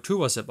what Pillar 2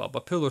 was about.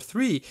 But Pillar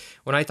 3,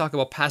 when I talk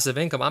about passive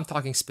income, I'm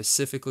talking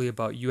specifically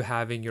about you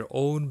having your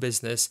own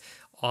business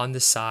on the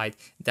side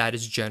that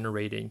is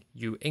generating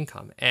you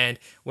income. And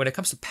when it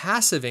comes to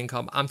passive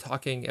income, I'm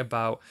talking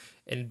about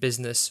a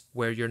business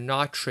where you're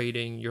not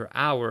trading your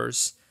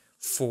hours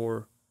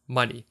for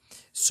money.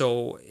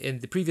 So in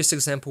the previous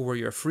example where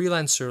you're a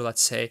freelancer,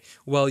 let's say,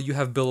 well, you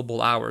have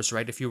billable hours,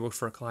 right? If you work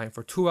for a client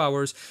for 2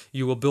 hours,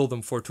 you will bill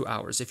them for 2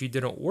 hours. If you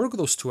didn't work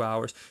those 2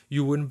 hours,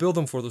 you wouldn't bill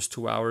them for those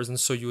 2 hours, and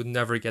so you would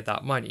never get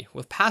that money.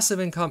 With passive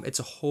income, it's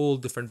a whole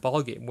different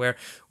ballgame where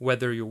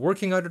whether you're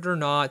working on it or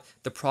not,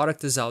 the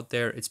product is out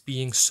there, it's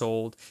being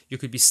sold. You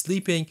could be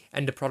sleeping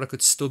and the product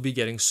could still be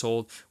getting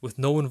sold with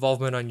no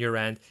involvement on your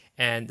end,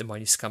 and the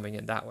money's coming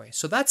in that way.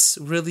 So that's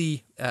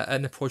really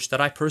an approach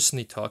that I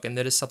personally took, and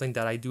that is something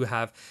that I do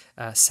have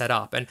set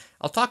up. And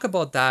I'll talk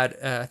about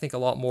that, I think, a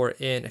lot more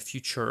in a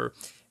future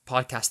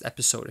podcast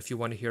episode if you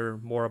want to hear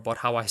more about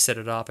how I set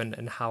it up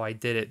and how I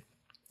did it.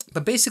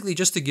 But basically,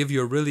 just to give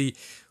you a really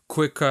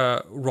quick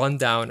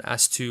rundown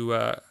as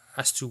to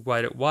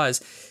what it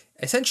was.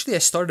 Essentially, I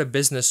started a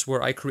business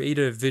where I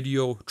created a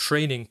video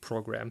training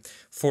program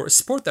for a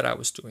sport that I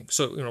was doing.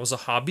 So, it was a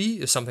hobby,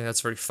 it's something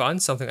that's very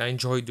fun, something I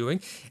enjoy doing.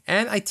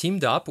 And I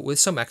teamed up with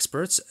some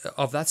experts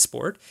of that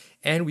sport,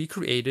 and we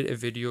created a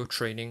video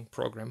training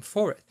program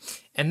for it.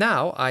 And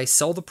now I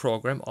sell the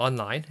program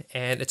online,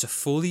 and it's a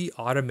fully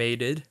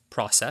automated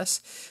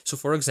process. So,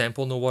 for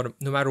example, no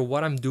matter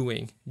what I'm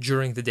doing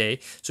during the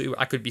day, so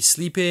I could be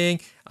sleeping,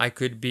 I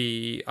could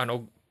be,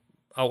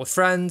 out with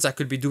friends, I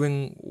could be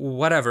doing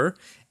whatever,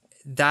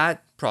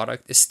 that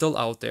product is still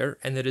out there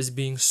and it is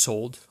being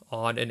sold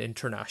on an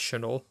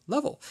international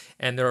level.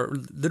 And there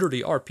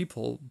literally are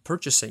people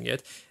purchasing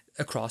it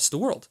across the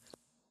world.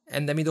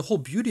 And I mean, the whole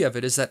beauty of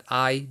it is that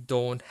I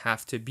don't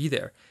have to be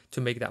there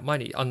to make that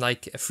money.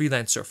 Unlike a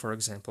freelancer, for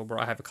example, where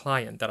I have a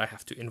client that I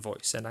have to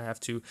invoice and I have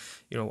to,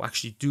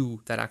 actually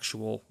do that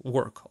actual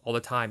work all the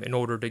time in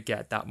order to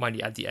get that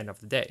money at the end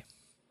of the day.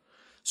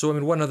 So, I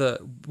mean, one of the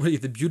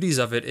beauties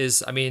of it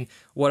is,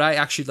 what I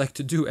actually like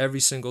to do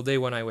every single day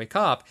when I wake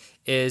up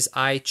is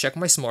I check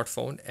my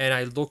smartphone and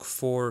I look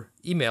for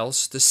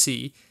emails to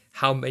see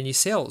how many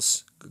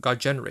sales got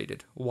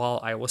generated while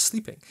I was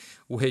sleeping,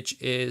 which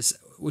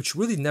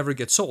really never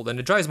gets old.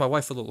 And it drives my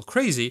wife a little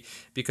crazy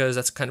because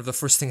that's kind of the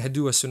first thing I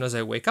do as soon as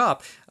I wake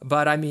up.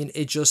 But I mean,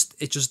 it just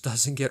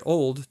doesn't get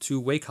old to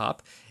wake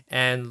up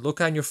and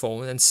look on your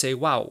phone and say,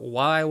 wow,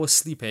 while I was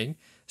sleeping,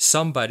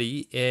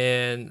 somebody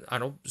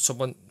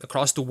someone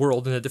across the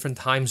world in a different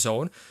time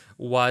zone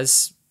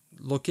was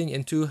looking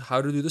into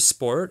how to do the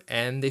sport,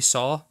 and they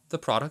saw the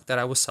product that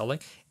I was selling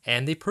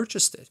and they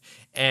purchased it.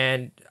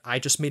 And I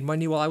just made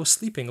money while I was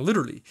sleeping,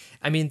 literally.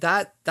 I mean,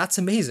 that's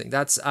amazing.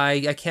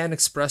 I can't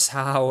express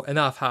how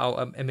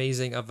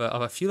amazing of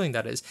a feeling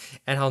that is,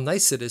 and how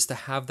nice it is to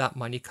have that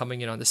money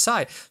coming in on the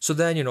side. So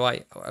then,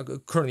 I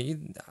currently,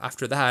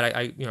 after that,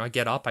 I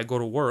get up, I go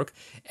to work,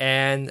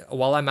 and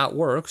while I'm at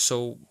work,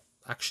 so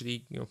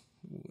actually,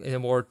 in a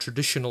more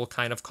traditional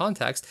kind of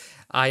context,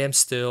 I am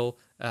still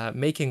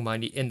making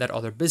money in that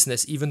other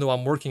business, even though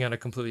I'm working on a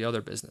completely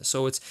other business.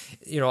 So it's,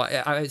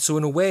 so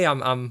in a way,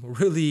 I'm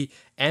really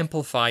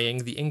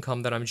amplifying the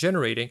income that I'm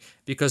generating,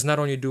 because not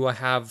only do I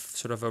have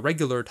sort of a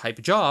regular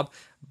type job,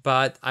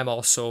 but I'm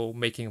also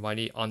making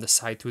money on the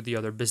side through the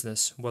other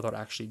business without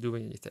actually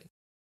doing anything.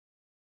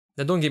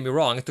 Now, don't get me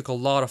wrong, it took a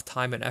lot of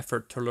time and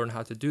effort to learn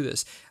how to do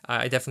this.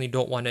 I definitely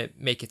don't want to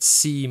make it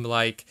seem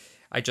like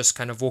I just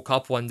kind of woke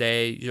up one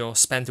day,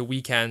 spent a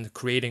weekend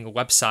creating a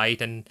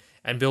website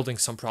and building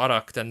some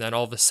product, and then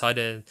all of a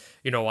sudden,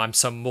 I'm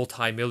some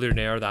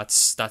multi-millionaire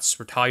that's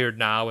retired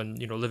now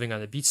and, living on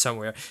the beach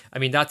somewhere. I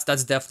mean, that's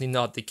definitely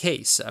not the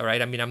case,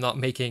 right? I mean, I'm not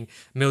making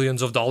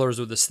millions of dollars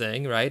with this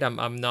thing, right?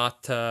 I'm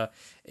not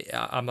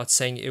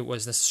saying it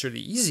was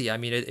necessarily easy. I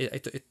mean,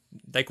 it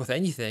like with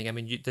anything, I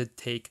mean, you did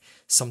take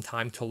some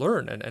time to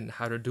learn and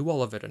how to do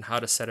all of it and how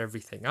to set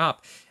everything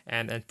up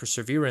and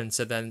perseverance.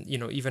 And then,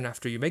 even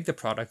after you make the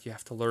product, you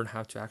have to learn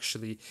how to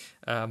actually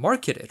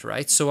market it,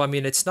 right? So, I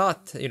mean, it's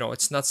not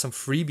some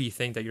freebie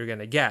thing that you're going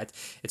to get.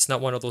 It's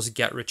not one of those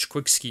get rich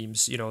quick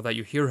schemes, that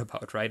you hear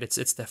about, right?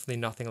 It's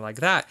definitely nothing like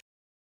that.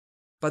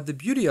 But the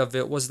beauty of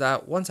it was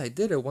that once I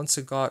did it, once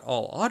it got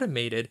all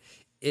automated,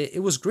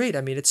 it was great.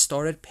 I mean, it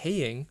started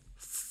paying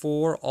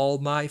for all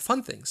my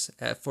fun things.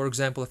 For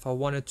example, if I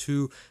wanted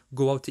to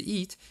go out to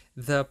eat,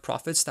 the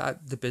profits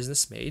that the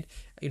business made,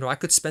 I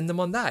could spend them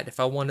on that. If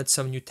I wanted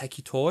some new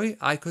techie toy,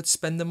 I could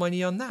spend the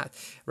money on that,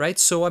 right?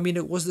 So, I mean,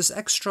 it was this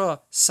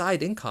extra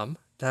side income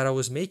that I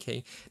was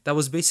making that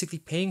was basically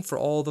paying for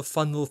all the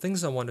fun little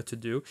things I wanted to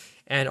do,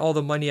 and all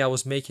the money I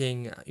was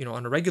making,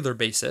 on a regular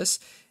basis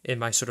in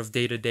my sort of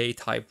day-to-day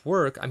type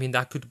work. I mean,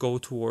 that could go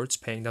towards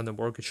paying down the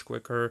mortgage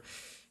quicker,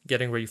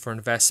 getting ready for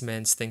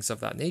investments, things of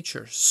that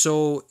nature.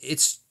 So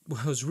it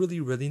was really,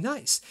 really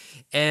nice.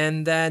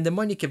 And then the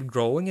money kept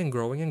growing and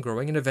growing and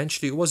growing. And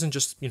eventually it wasn't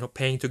just,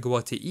 paying to go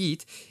out to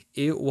eat.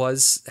 It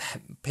was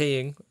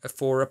paying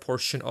for a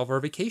portion of our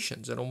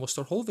vacations and almost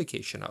our whole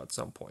vacation at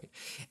some point.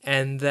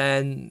 And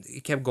then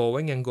it kept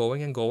going and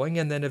going and going.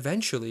 And then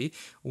eventually,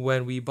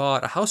 when we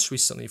bought a house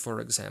recently, for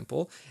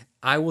example,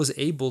 I was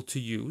able to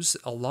use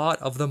a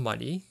lot of the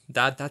money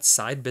that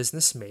side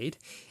business made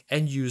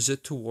and use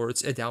it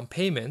towards a down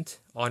payment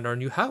on our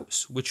new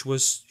house, which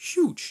was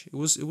huge. It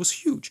was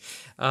huge.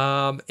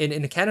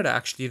 In Canada,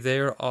 actually,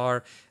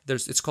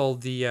 it's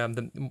called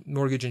the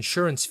mortgage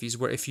insurance fees,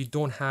 where if you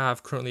don't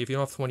have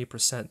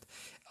 20%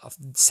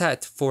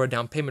 set for a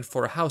down payment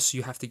for a house,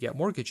 you have to get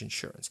mortgage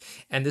insurance,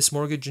 and this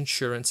mortgage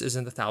insurance is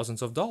in the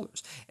thousands of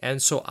dollars.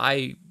 And so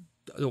I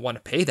don't want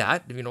to pay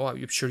that.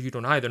 I'm sure you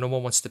don't either. No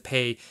one wants to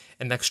pay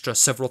an extra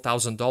several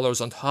 $1,000s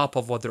on top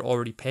of what they're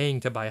already paying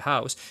to buy a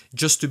house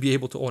just to be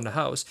able to own a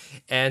house.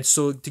 And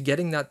so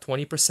getting that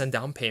 20%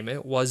 down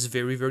payment was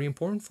very, very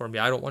important for me.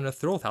 I don't want to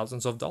throw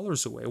thousands of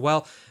dollars away.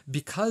 Well,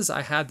 because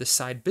I had this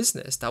side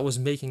business that was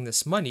making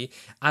this money,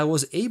 I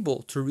was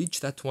able to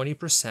reach that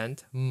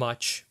 20%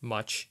 much,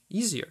 much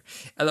easier.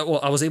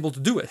 Well, I was able to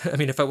do it. I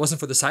mean, if it wasn't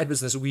for the side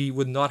business, we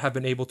would not have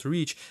been able to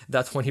reach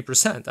that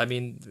 20%. I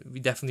mean, we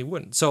definitely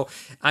wouldn't. So,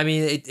 I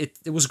mean,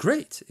 it was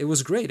great. It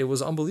was great. It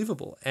was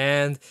unbelievable.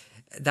 And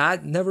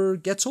that never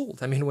gets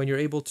old. I mean, when you're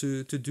able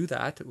to do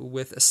that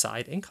with a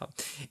side income.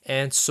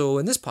 And so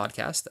in this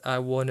podcast, I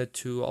wanted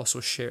to also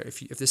share,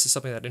 if this is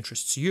something that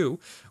interests you,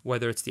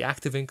 whether it's the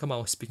active income I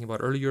was speaking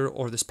about earlier,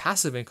 or this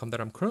passive income that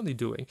I'm currently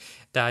doing,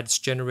 that's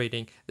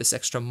generating this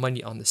extra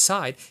money on the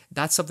side,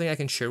 that's something I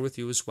can share with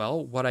you as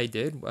well. What I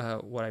did,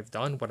 what I've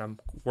done, what I'm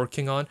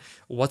working on,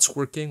 what's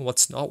working,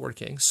 what's not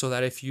working, so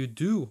that if you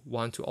do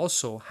want to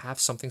also have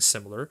something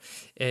similar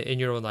in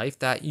your own life,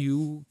 that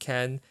you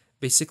can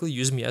basically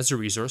use me as a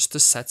resource to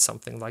set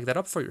something like that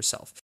up for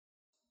yourself.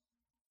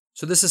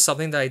 So this is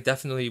something that I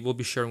definitely will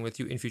be sharing with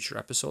you in future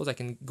episodes. I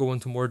can go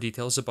into more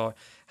details about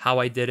how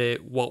I did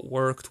it, what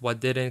worked, what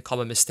didn't,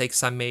 common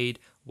mistakes I made,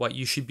 what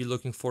you should be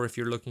looking for if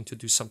you're looking to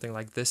do something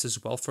like this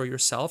as well for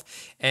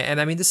yourself. And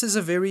I mean, this is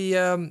a very,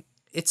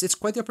 it's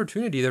quite the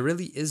opportunity. There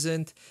really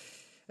isn't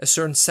a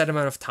certain set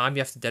amount of time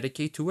you have to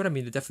dedicate to it. I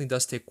mean, it definitely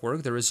does take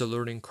work. There is a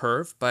learning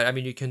curve, but I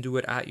mean, you can do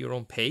it at your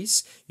own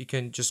pace. You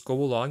can just go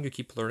along, you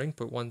keep learning,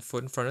 put one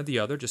foot in front of the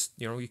other, just,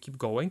 you keep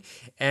going.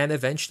 And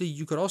eventually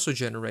you could also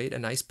generate a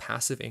nice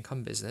passive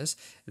income business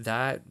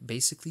that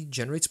basically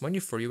generates money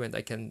for you, and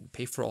that can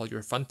pay for all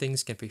your fun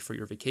things, can pay for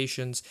your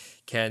vacations,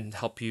 can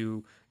help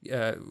you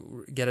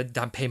get a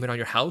down payment on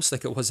your house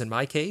like it was in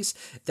my case.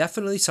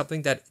 Definitely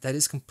something that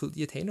is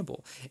completely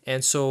attainable.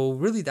 And so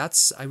really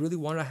I really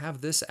want to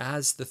have this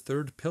as the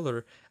third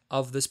pillar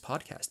of this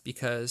podcast,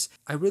 because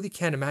I really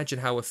can't imagine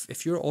how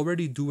if you're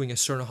already doing a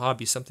certain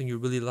hobby, something you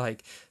really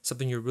like,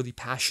 something you're really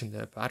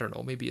passionate about, I don't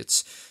know, maybe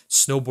it's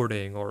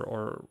snowboarding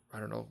or I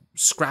don't know,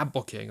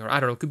 scrapbooking, or I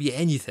don't know, it could be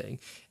anything.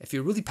 If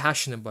you're really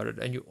passionate about it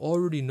and you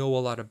already know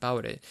a lot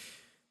about it,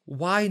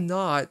 why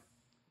not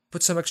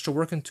put some extra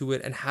work into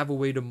it and have a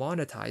way to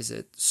monetize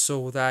it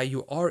so that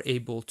you are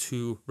able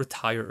to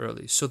retire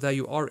early, so that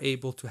you are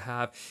able to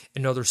have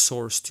another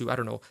source to, I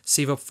don't know,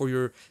 save up for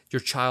your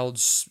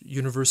child's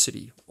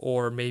university,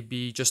 or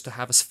maybe just to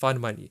have as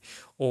fun money,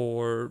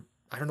 or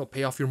I don't know,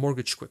 pay off your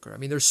mortgage quicker. I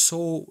mean, I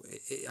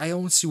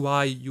don't see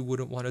why you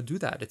wouldn't want to do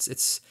that.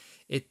 It's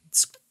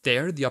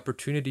there, the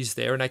opportunity's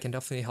there, and I can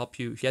definitely help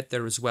you get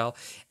there as well.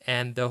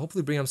 And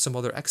hopefully bring on some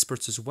other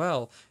experts as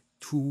well,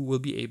 who will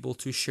be able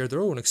to share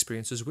their own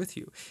experiences with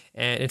you.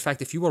 And in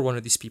fact, if you are one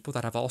of these people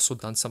that have also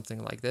done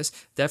something like this,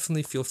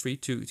 definitely feel free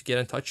to get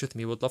in touch with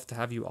me. We'd love to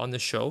have you on the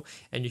show,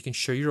 and you can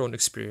share your own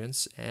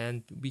experience,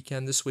 and we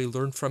can this way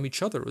learn from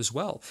each other as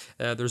well.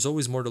 There's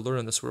always more to learn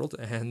in this world,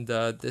 and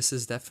this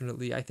is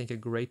definitely, I think, a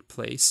great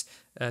place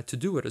to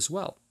do it as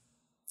well.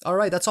 All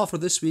right, that's all for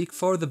this week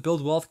for the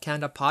Build Wealth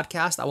Canada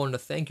podcast. I wanted to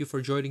thank you for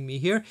joining me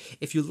here.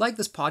 If you like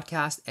this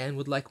podcast and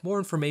would like more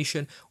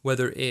information,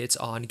 whether it's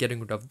on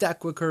getting rid of debt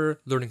quicker,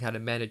 learning how to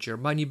manage your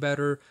money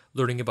better,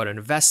 learning about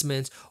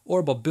investments, or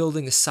about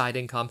building a side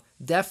income,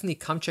 definitely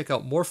come check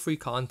out more free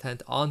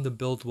content on the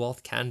Build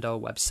Wealth Canada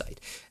website.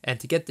 And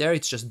to get there,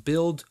 it's just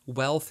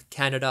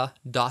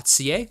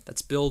buildwealthcanada.ca.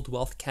 That's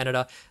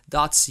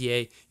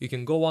buildwealthcanada.ca. You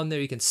can go on there,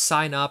 you can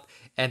sign up,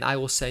 and I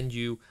will send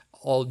you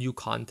all new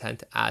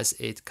content as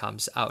it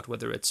comes out,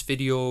 whether it's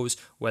videos,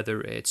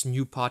 whether it's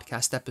new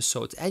podcast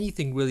episodes,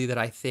 anything really that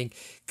I think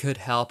could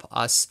help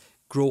us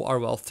grow our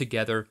wealth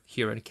together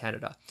here in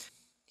Canada.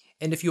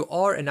 And if you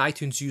are an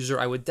iTunes user,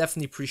 I would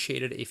definitely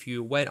appreciate it if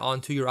you went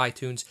onto your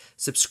iTunes,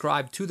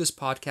 subscribed to this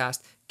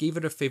podcast, gave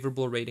it a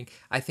favorable rating.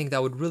 I think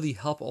that would really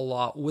help a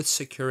lot with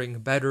securing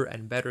better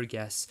and better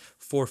guests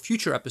for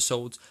future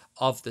episodes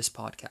of this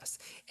podcast.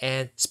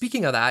 And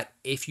speaking of that,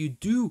 if you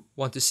do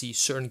want to see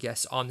certain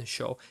guests on the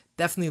show,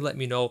 definitely let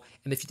me know.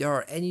 And if there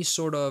are any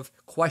sort of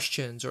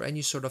questions or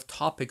any sort of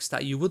topics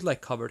that you would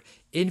like covered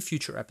in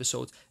future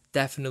episodes,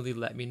 definitely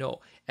let me know.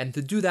 And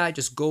to do that,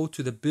 just go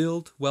to the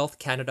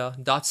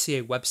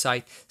buildwealthcanada.ca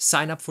website,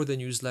 sign up for the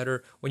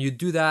newsletter. When you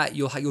do that,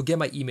 you'll get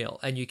my email,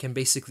 and you can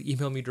basically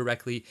email me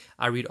directly.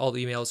 I read all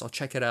the emails, I'll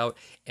check it out,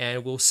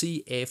 and we'll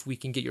see if we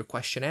can get your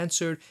question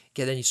answered,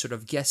 get any sort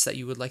of guests that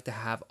you would like to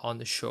have on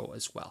the show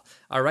as well.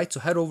 All right, so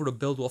head over to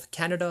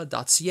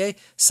buildwealthcanada.ca,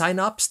 sign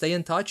up, stay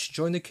in touch,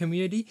 join the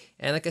community.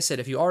 And like I said,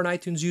 if you are an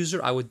iTunes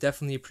user, I would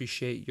definitely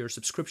appreciate your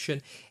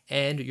subscription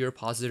and your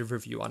positive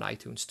review on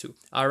iTunes too.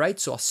 All right,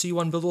 so I'll see you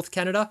on Build Wealth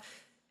Canada.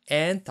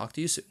 and talk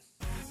to you soon.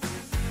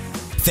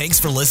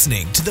 Thanks for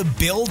listening to the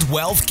Build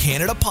Wealth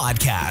Canada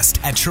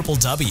podcast at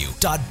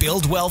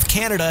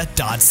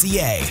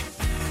www.buildwealthcanada.ca.